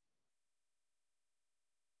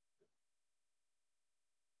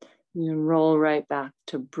 You can roll right back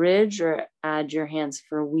to bridge or add your hands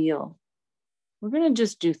for wheel. We're gonna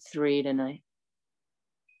just do 3 tonight.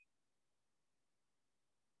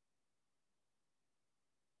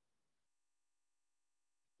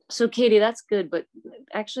 So Katie, that's good, but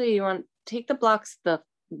actually you want to take the blocks the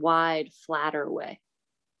wide, flatter way.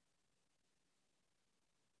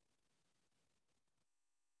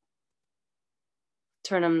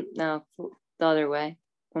 Turn them now the other way.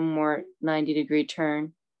 One more 90-degree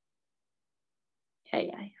turn. Yeah.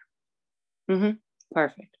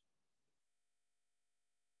 Perfect.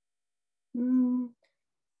 You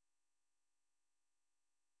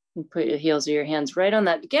put your heels of your hands right on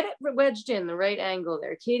that. Get it wedged in the right angle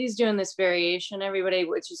there. Katie's doing this variation, everybody,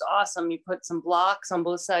 which is awesome. You put some blocks on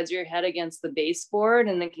both sides of your head against the baseboard,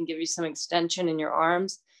 and it can give you some extension in your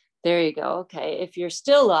arms. There you go. Okay. If you're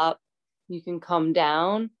still up, you can come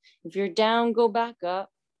down. If you're down, go back up.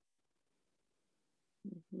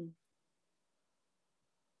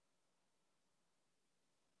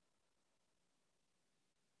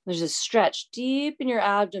 There's a stretch deep in your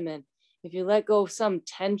abdomen. If you let go of some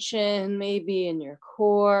tension, maybe in your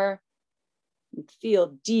core, and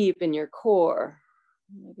feel deep in your core.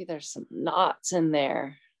 Maybe there's some knots in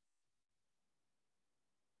there.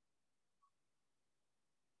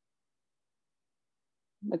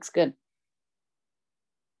 Looks good.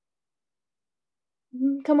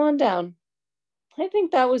 Come on down. I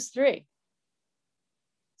think that was 3.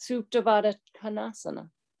 Supta Baddha Konasana.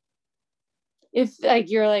 If like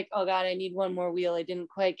you're like, oh God, I need one more wheel, I didn't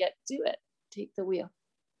quite get to it, take the wheel.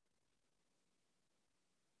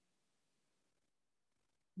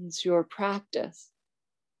 It's your practice.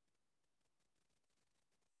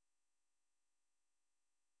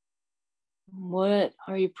 What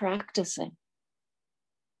are you practicing?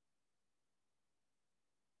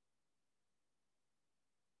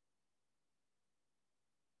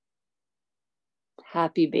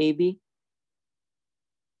 Happy baby.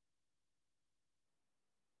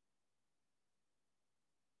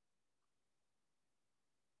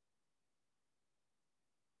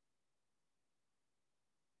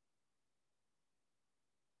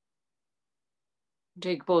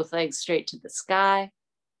 Take both legs straight to the sky.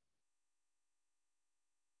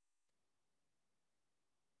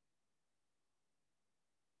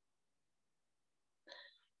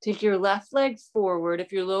 Take your left leg forward.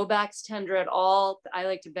 If your low back's tender at all, I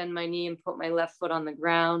like to bend my knee and put my left foot on the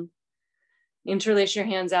ground. Interlace your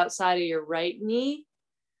hands outside of your right knee.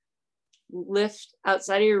 Lift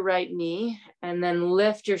outside of your right knee, and then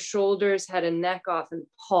lift your shoulders, head, and neck off and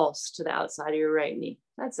pulse to the outside of your right knee.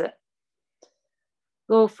 That's it.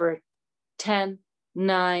 Go for 10,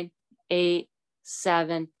 9, 8,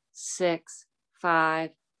 7, 6, 5,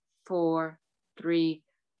 4, 3,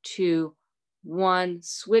 2, 1.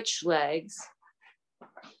 Switch legs.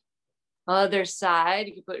 Other side,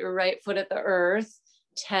 you can put your right foot at the earth.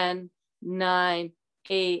 10, 9,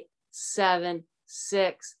 8, 7,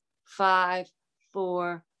 6, 5,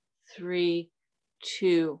 4, 3,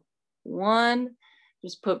 2, 1.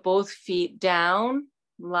 Just put both feet down,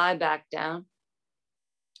 lie back down.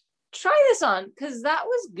 Try this on because that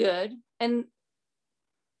was good. And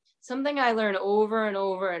something I learned over and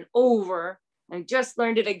over and over, and I just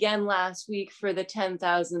learned it again last week for the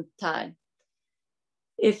 10,000th time.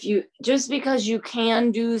 If you, just because you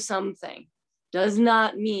can do something does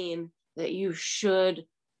not mean that you should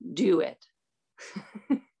do it.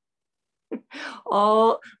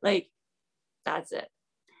 All like, that's it.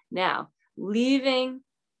 Now, leaving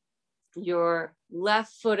your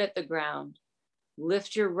left foot at the ground,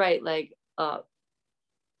 lift your right leg up.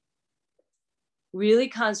 Really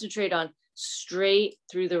concentrate on straight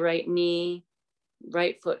through the right knee,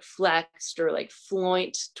 right foot flexed or like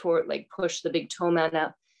floint toward, like push the big toe mat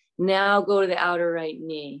out. Now go to the outer right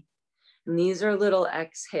knee. And these are little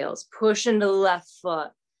exhales. Push into the left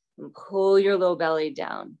foot and pull your low belly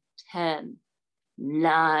down. 10,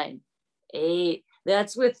 9, 8.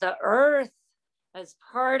 That's with the earth as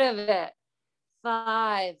part of it.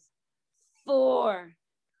 5, 4,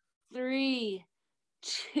 3,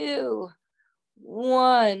 2,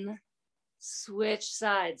 1. Switch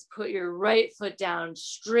sides. Put your right foot down,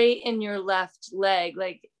 straighten your left leg.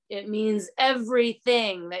 Like it means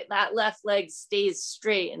everything that left leg stays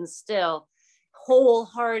straight and still.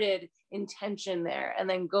 Wholehearted intention there. And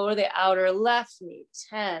then go to the outer left knee.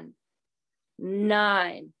 10,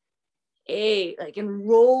 9, 8. Like, and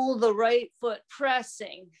roll the right foot,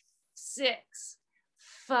 pressing. 6,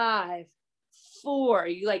 5, 4.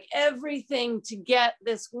 You like everything to get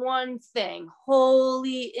this one thing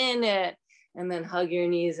wholly in it. And then hug your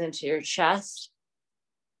knees into your chest.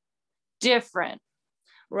 Different.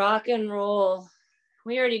 Rock and roll.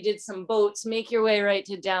 We already did some boats. Make your way right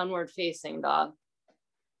to downward facing dog.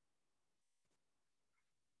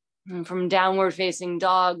 And from downward facing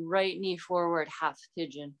dog, right knee forward, half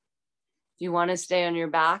pigeon. If you want to stay on your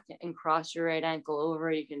back and cross your right ankle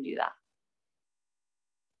over, you can do that.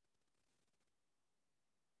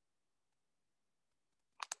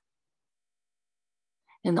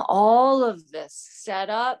 And all of this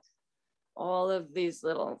setup, all of these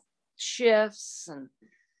little shifts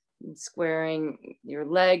and squaring your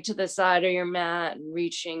leg to the side of your mat and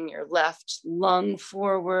reaching your left lung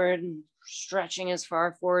forward and stretching as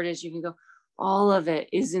far forward as you can go. All of it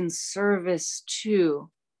is in service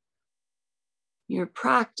to your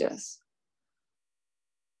practice.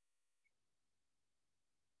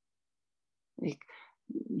 Like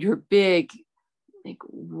your big, like,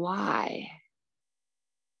 why?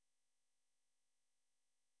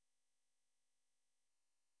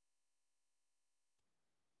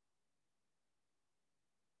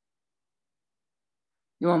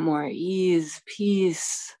 You want more ease,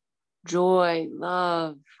 peace, joy,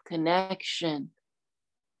 love, connection.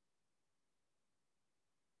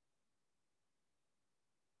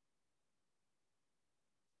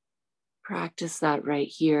 Practice that right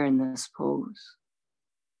here in this pose.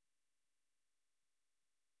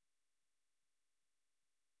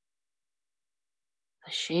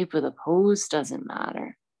 The shape of the pose doesn't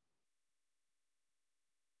matter.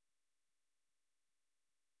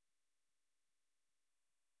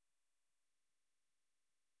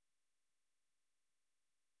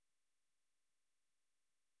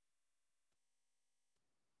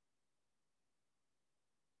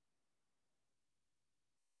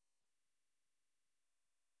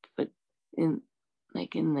 But in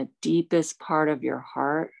the deepest part of your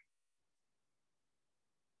heart,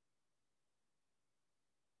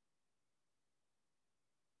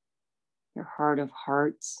 your heart of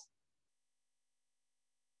hearts,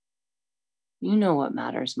 you know what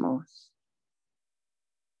matters most.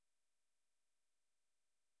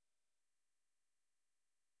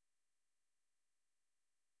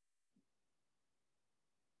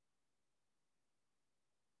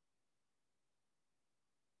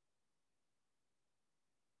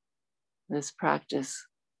 This practice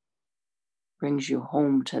brings you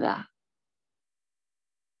home to that.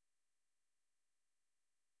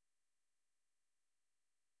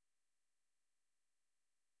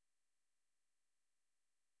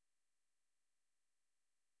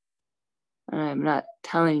 And I'm not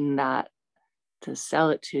telling that to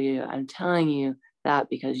sell it to you. I'm telling you that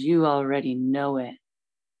because you already know it.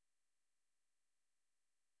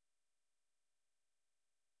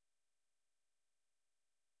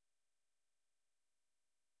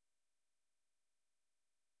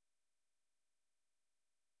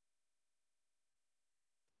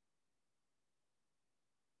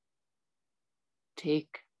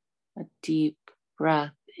 Take a deep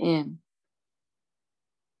breath in.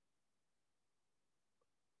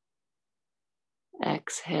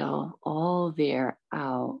 Exhale all the air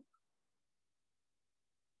out.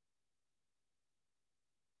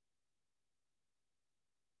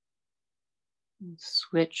 And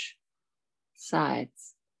switch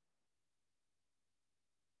sides.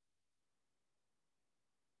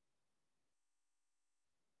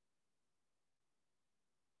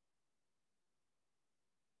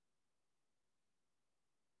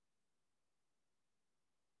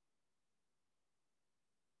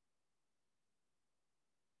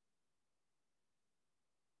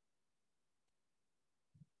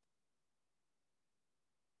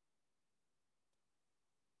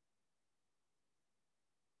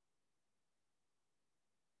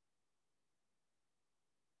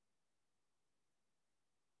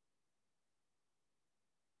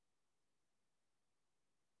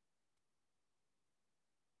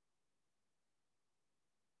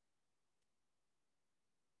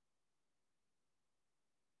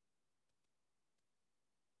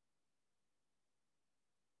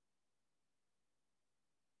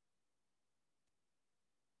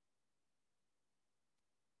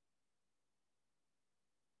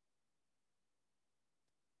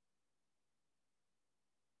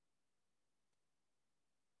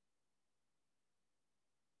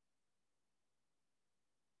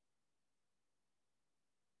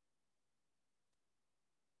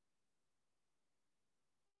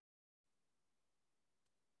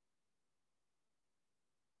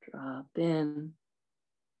 Drop in.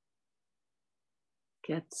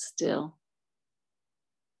 Get still.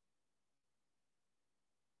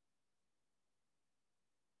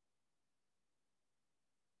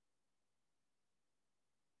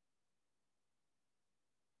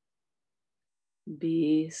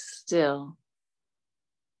 Be still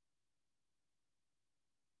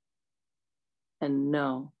and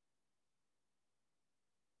know.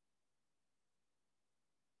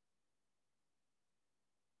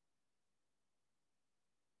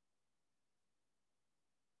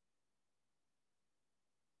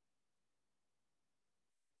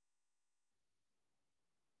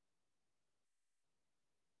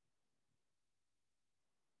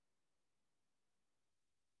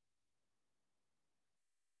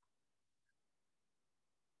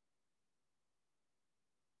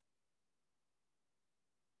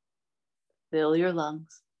 Fill your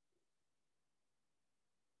lungs.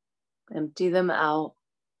 Empty them out.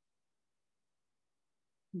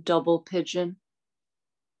 Double pigeon.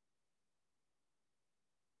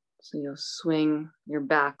 So you'll swing your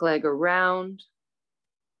back leg around.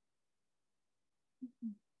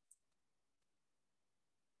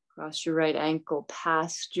 Cross your right ankle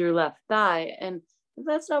past your left thigh. And if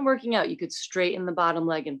that's not working out, you could straighten the bottom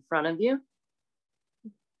leg in front of you.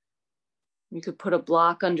 You could put a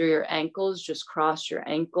block under your ankles, just cross your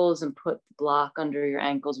ankles and put the block under your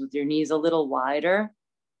ankles with your knees a little wider.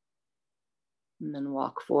 And then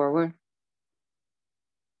walk forward.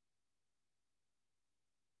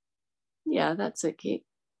 Yeah, that's it, Kate.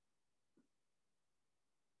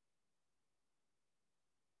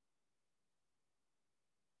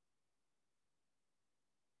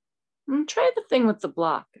 And try the thing with the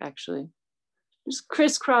block, actually. Just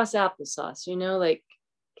crisscross applesauce, you know, like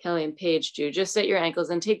Kelly and Paige do. Just at your ankles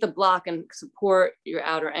and take the block and support your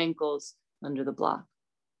outer ankles under the block.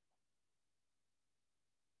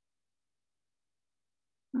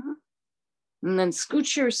 And then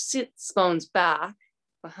scooch your sits bones back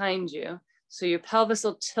behind you. So your pelvis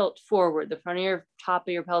will tilt forward, the front of your top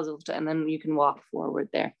of your pelvis will tilt, and then you can walk forward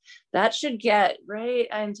there. That should get right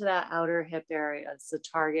into that outer hip area. It's the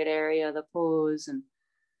target area of the pose. And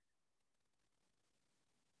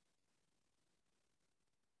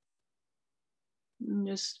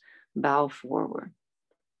just bow forward.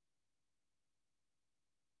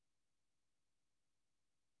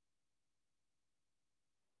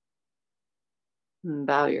 And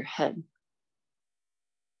bow your head.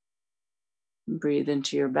 And breathe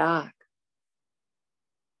into your back.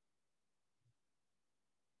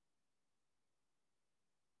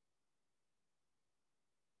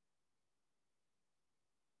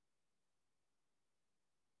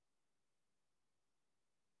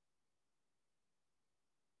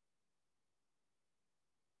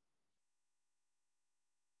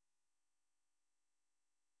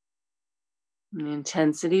 And the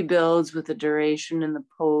intensity builds with the duration in the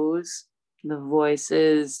pose, the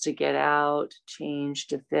voices to get out, change,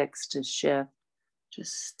 to fix, to shift.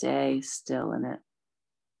 Just stay still in it.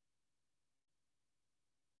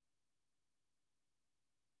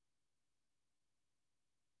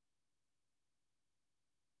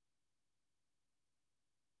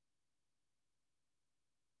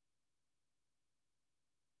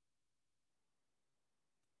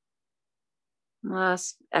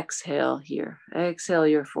 Last exhale here. Exhale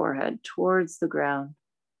your forehead towards the ground.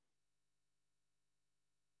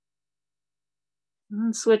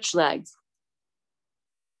 And switch legs.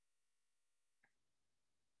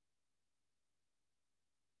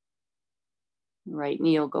 Right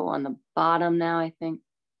knee will go on the bottom now, I think.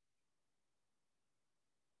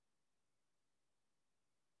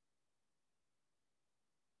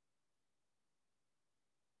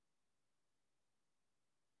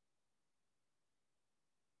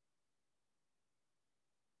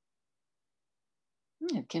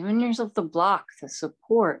 Yeah, giving yourself the block, the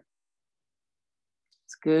support.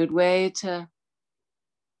 It's a good way to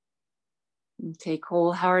take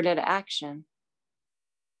wholehearted action.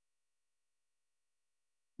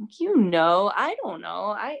 You know, I don't know.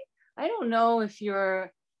 I don't know if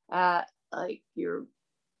you're like you're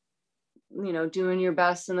doing your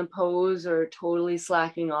best in the pose or totally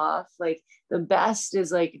slacking off. Like the best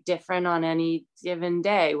is like different on any given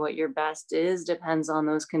day. What your best is depends on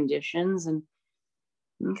those conditions, and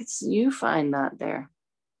you find that there.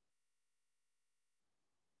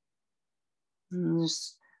 And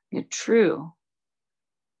just get true.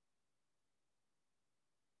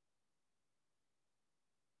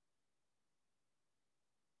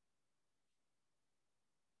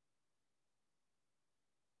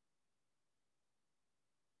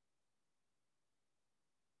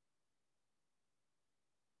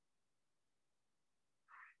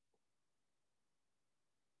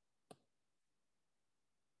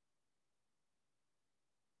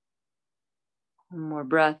 One more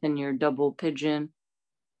breath in your double pigeon.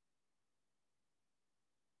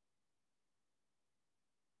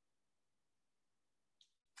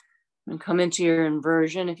 And come into your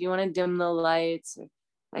inversion. If you want to dim the lights,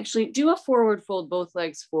 actually do a forward fold, both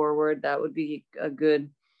legs forward. That would be a good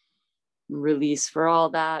release for all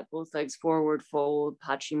that. Both legs forward fold,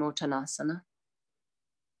 Paschimottanasana.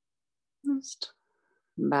 Just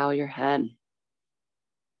bow your head.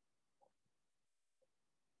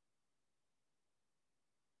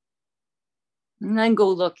 And then go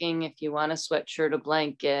looking if you want a sweatshirt, a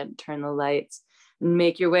blanket, turn the lights, and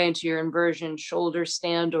make your way into your inversion, shoulder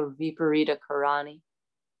stand or Viparita Karani.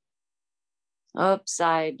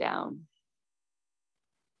 Upside down.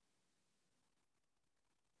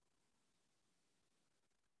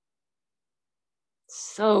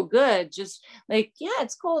 So good. Just like, yeah,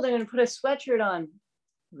 it's cold. I'm going to put a sweatshirt on.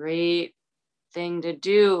 Great thing to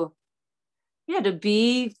do. Yeah, to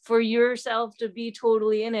be for yourself, to be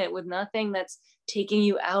totally in it with nothing that's taking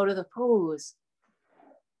you out of the pose.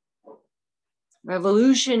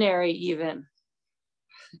 Revolutionary, even.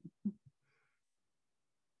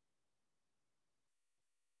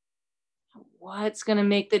 What's going to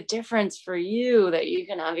make the difference for you that you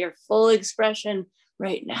can have your full expression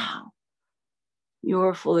right now?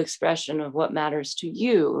 Your full expression of what matters to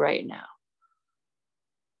you right now.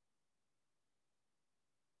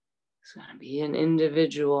 It's going to be an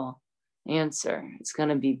individual answer. It's going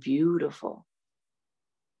to be beautiful.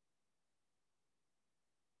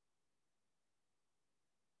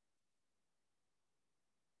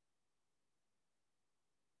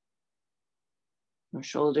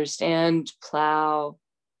 Shoulder stand, plow.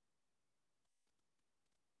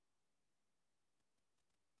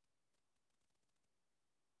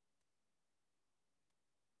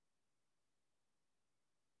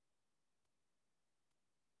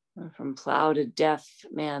 From plow to deaf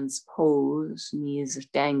man's pose, knees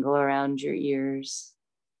dangle around your ears,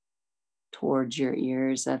 towards your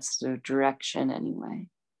ears. That's the direction anyway.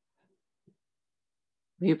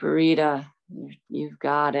 Viparita, you've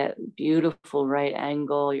got it. Beautiful right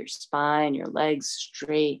angle, your spine, your legs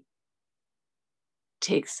straight.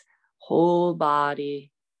 Takes whole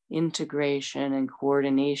body integration and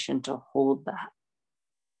coordination to hold that.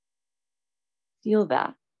 Feel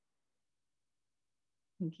that.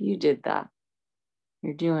 You did that.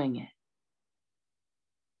 You're doing it.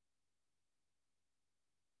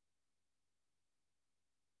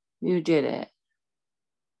 You did it.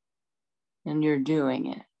 And you're doing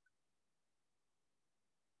it.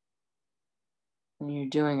 And you're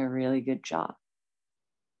doing a really good job.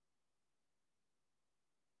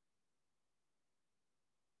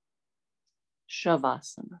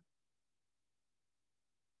 Shavasana.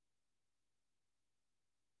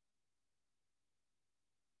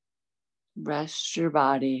 Rest your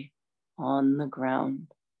body on the ground.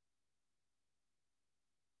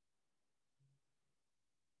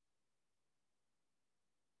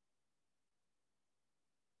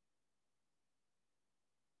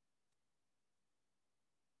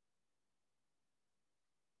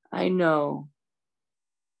 I know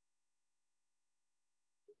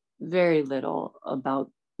very little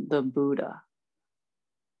about the Buddha,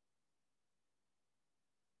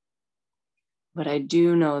 but I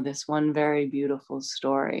do know this one very beautiful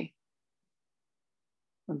story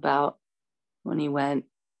about when he went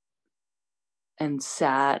and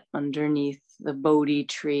sat underneath the Bodhi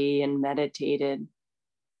tree and meditated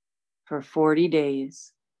for 40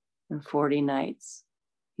 days and 40 nights.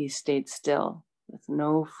 He stayed still with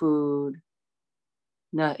no food.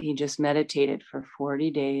 No, he just meditated for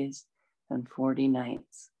 40 days and 40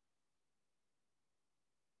 nights.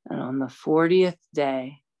 And on the 40th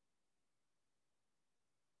day,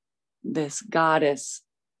 this goddess,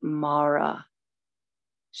 Mara,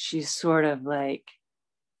 she's sort of like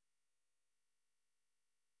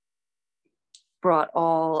brought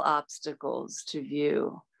all obstacles to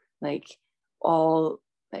view. Like,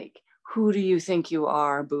 who do you think you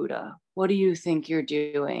are, Buddha? What do you think you're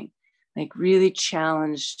doing? Like, really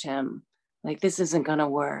challenged him. Like, this isn't going to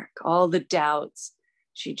work. All the doubts,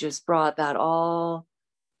 she just brought that all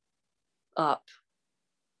up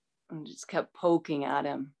and just kept poking at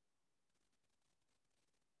him.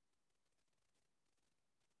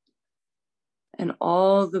 And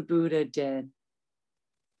all the Buddha did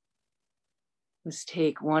was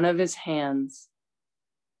take one of his hands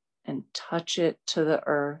and touch it to the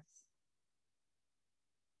earth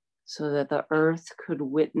so that the earth could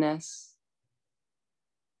witness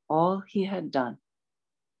all he had done.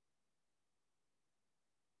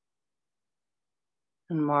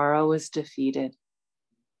 And Mara was defeated,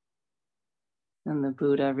 and the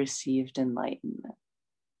Buddha received enlightenment.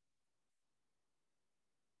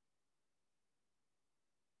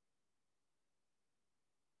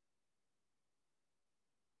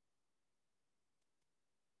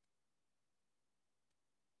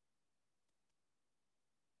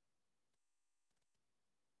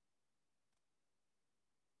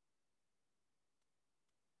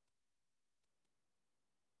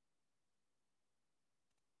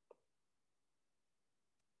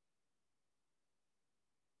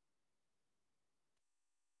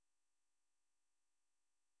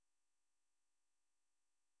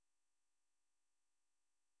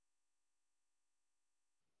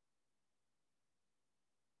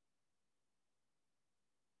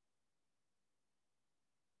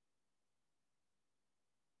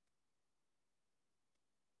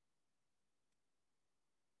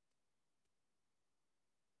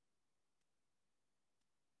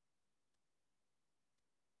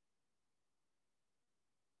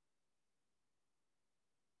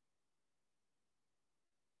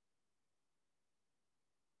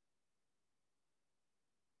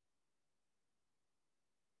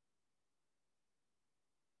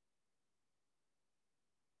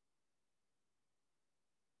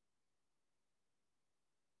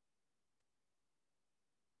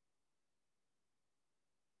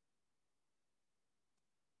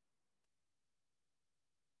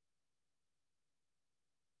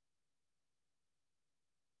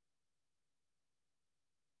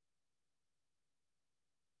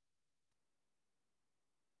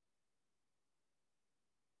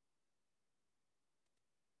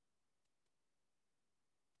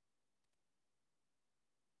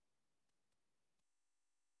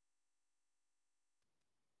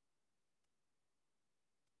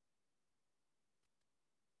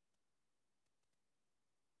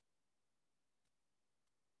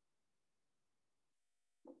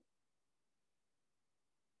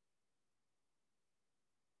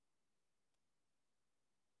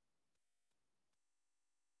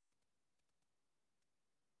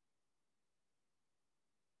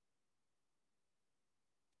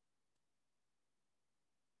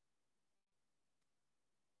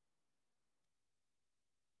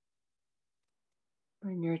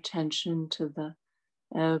 Bring your attention to the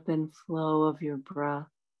ebb and flow of your breath.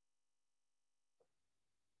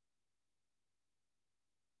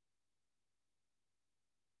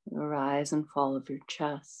 The rise and fall of your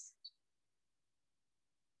chest.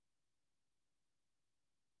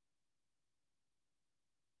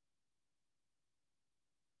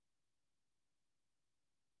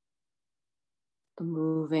 The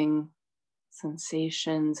moving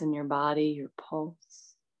sensations in your body, your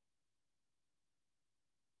pulse.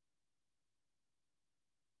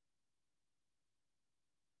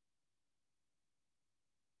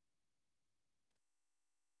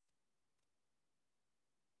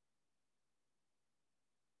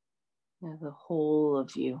 Yeah, the whole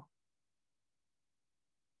of you.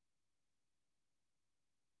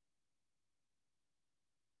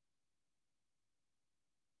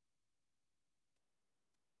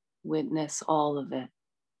 Witness all of it.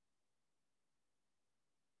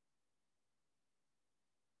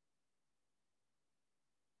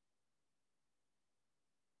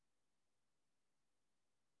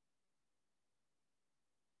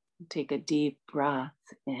 Take a deep breath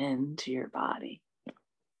into your body.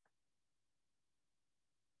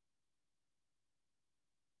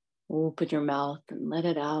 Open your mouth and let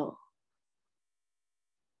it out.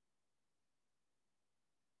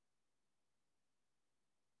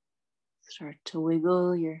 Start to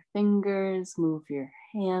wiggle your fingers, move your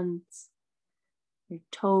hands, your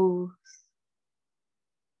toes.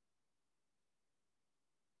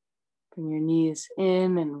 Bring your knees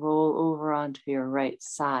in and roll over onto your right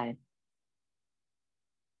side.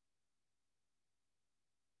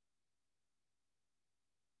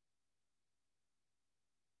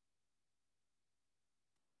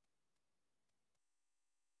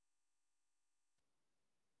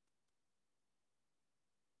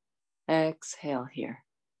 Exhale here.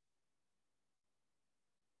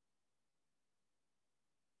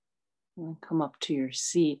 And come up to your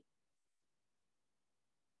seat.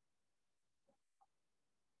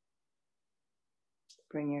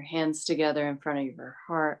 Bring your hands together in front of your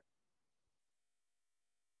heart.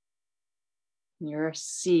 Your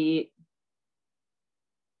seat.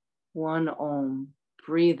 1 Om.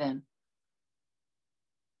 Breathe in.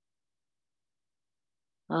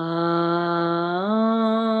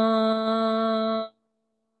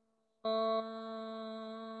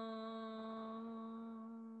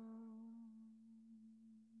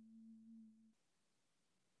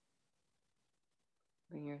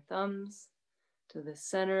 Bring your thumbs to the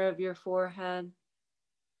center of your forehead.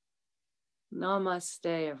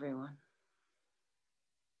 Namaste, everyone.